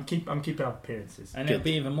 no, alright? I'm keeping up appearances. and it'll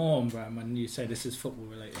be even more on brand when you say this is football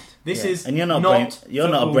related. This Yeah. is And you're not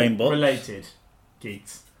football a brain box. related,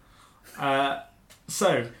 geeks.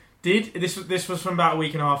 So this was from about a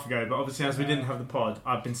week and a half ago, but obviously as we didn't have the pod,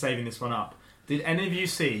 I've been saving this one up. Did any of you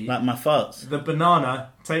see Like my farts. the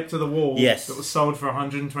banana taped to the wall Yes. that was sold for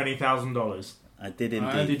 $120,000? I did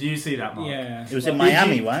indeed. Did you see that, Mark? Yeah. It was in Well, did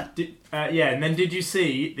Miami, you- right? Yeah, and then did you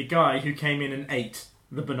see the guy who came in and ate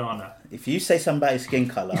the banana? If you say somebody's skin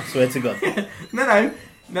colour, I swear to God. No,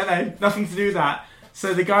 nothing to do with that.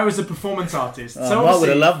 So the guy was a performance artist. So I would obviously,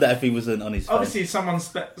 have loved that if he wasn't on his phone. obviously someone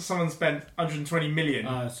spent 120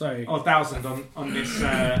 million Sorry. or thousand on this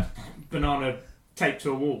banana taped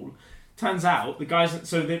to a wall. Turns out the guys,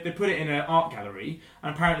 so they put it in an art gallery,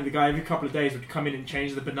 and apparently the guy every couple of days would come in and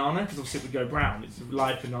change the banana because obviously it would go brown. It's a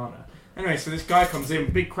live banana. Anyway, so this guy comes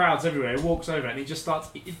in, big crowds everywhere. He walks over and he just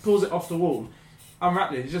he pulls it off the wall,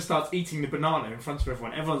 unwraps it, he just starts eating the banana in front of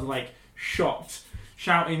everyone. Everyone's like shocked,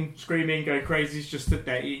 shouting, screaming, going crazy. He's just stood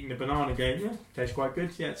there eating the banana, going, "Yeah, tastes quite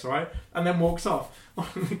good. Yeah, it's alright." And then walks off. One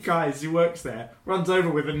of the guys who works there runs over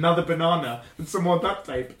with another banana and some more duct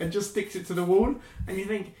tape and just sticks it to the wall. And you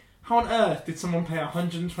think, how on earth did someone pay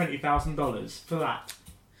 $120,000 for that?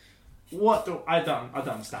 I don't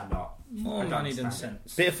understand that. More I don't money than understand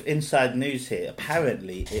sense. Bit of inside news here.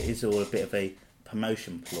 Apparently, it is all a bit of a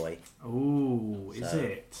promotion ploy. Oh, is So-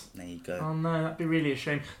 it? There you go. Oh no, that'd be really a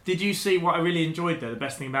shame. Did you see what I really enjoyed though? The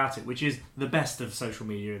best thing about it, which is the best of social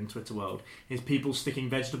media and Twitter world, is people sticking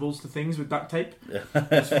vegetables to things with duct tape.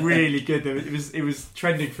 It's really good. It was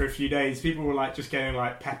trending for a few days. People were like just getting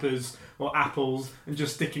like peppers or apples and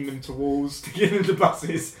just sticking them to walls, sticking them to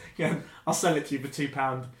buses. Yeah, I'll sell it to you for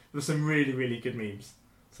 £2. There's some really, really good memes,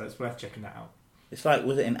 so it's worth checking that out. It's like,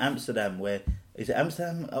 was it in Amsterdam where... Is it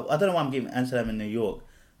Amsterdam? I don't know why I'm giving Amsterdam and New York,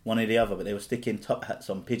 one or the other, but they were sticking top hats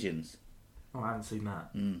on pigeons. Oh, I haven't seen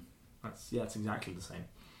that. Mm. That's exactly the same.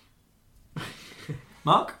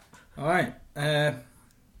 Mark? All right.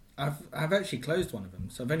 I've actually closed one of them,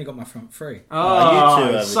 so I've only got my front three. Oh,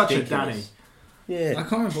 you two are such ridiculous. a Danny. Yeah. I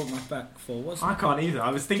can't remember what my back four was. I can't either.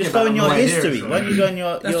 I was thinking Just about go in it your on the way here, history. so- Why don't you go in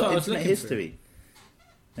your That's what I was internet looking history?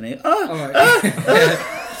 And then, All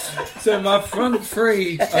right. So my front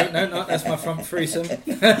three. Oh no, that's my front threesome.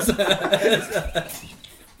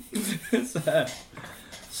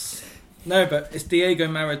 No, but it's Diego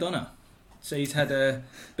Maradona. So he's had a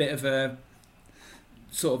bit of a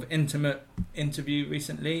sort of intimate interview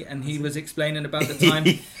recently, and he was explaining about the time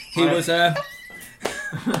he was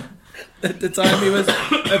the time he was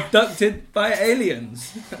abducted by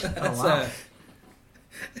aliens. wow.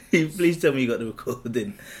 Please tell me you got the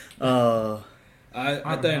recording. Oh.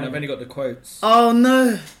 I don't. I've only got the quotes. Oh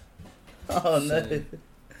no. Oh no. So,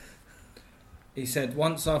 he said,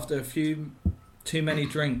 once after a few too many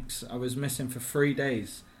drinks, I was missing for 3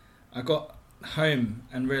 days. I got home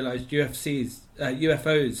and realised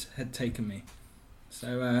UFOs had taken me.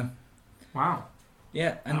 So, Wow.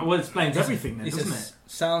 yeah. And Well, it explains everything then, he's doesn't a it?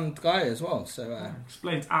 sound guy as well. So,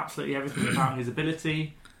 Explains absolutely everything about his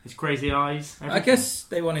ability. his crazy eyes. I Everything. guess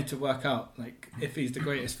they wanted to work out like if he's the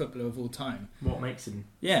greatest footballer of all time. What makes him?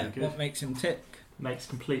 Yeah, so good. what makes him tick? Makes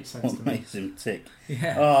complete sense What to me. makes him tick?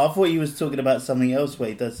 Yeah. Oh, I thought he was talking about something else where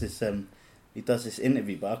he does this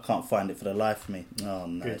interview, but I can't find it for the life of me. Oh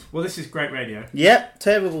no. Good. Well, this is great radio. Yep,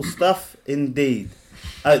 terrible stuff indeed.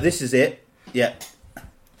 Oh, this is it. Yep.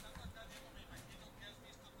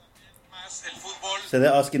 So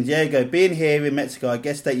they're asking Diego, being here in Mexico, I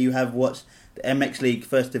guess that you have watched the MX League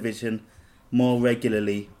First Division more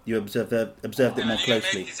regularly. You observed it more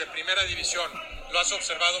closely.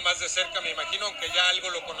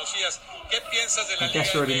 I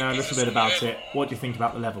guess you already know a little bit about it. What do you think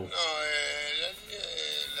about the level?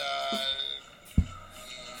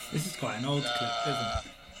 This is quite an old clip, isn't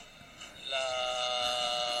it?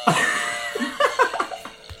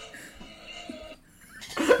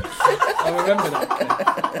 I remember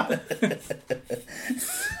that clip.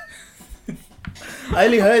 I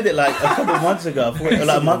only heard it like a couple of months ago,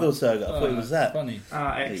 like a month or so ago. I thought it was that. Funny.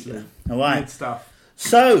 Excellent. All right. Good stuff.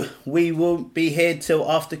 So we won't be here till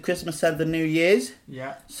after Christmas and the New Year's.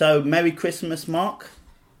 Yeah. So Merry Christmas, Mark.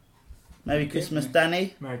 Merry Christmas,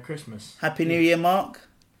 Danny. Merry Christmas. Happy New Year, Mark.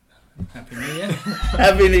 Happy New Year.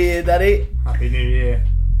 Happy New Year, Daddy. Happy New Year.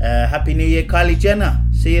 Happy New Year, Kylie Jenner.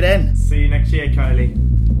 See you then. See you next year, Kylie.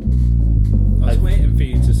 I was waiting for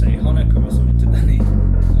you to say Hanukkah or something to Danny.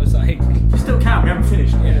 I was like, You still can. We haven't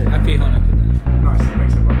finished. yeah, Happy Hanukkah.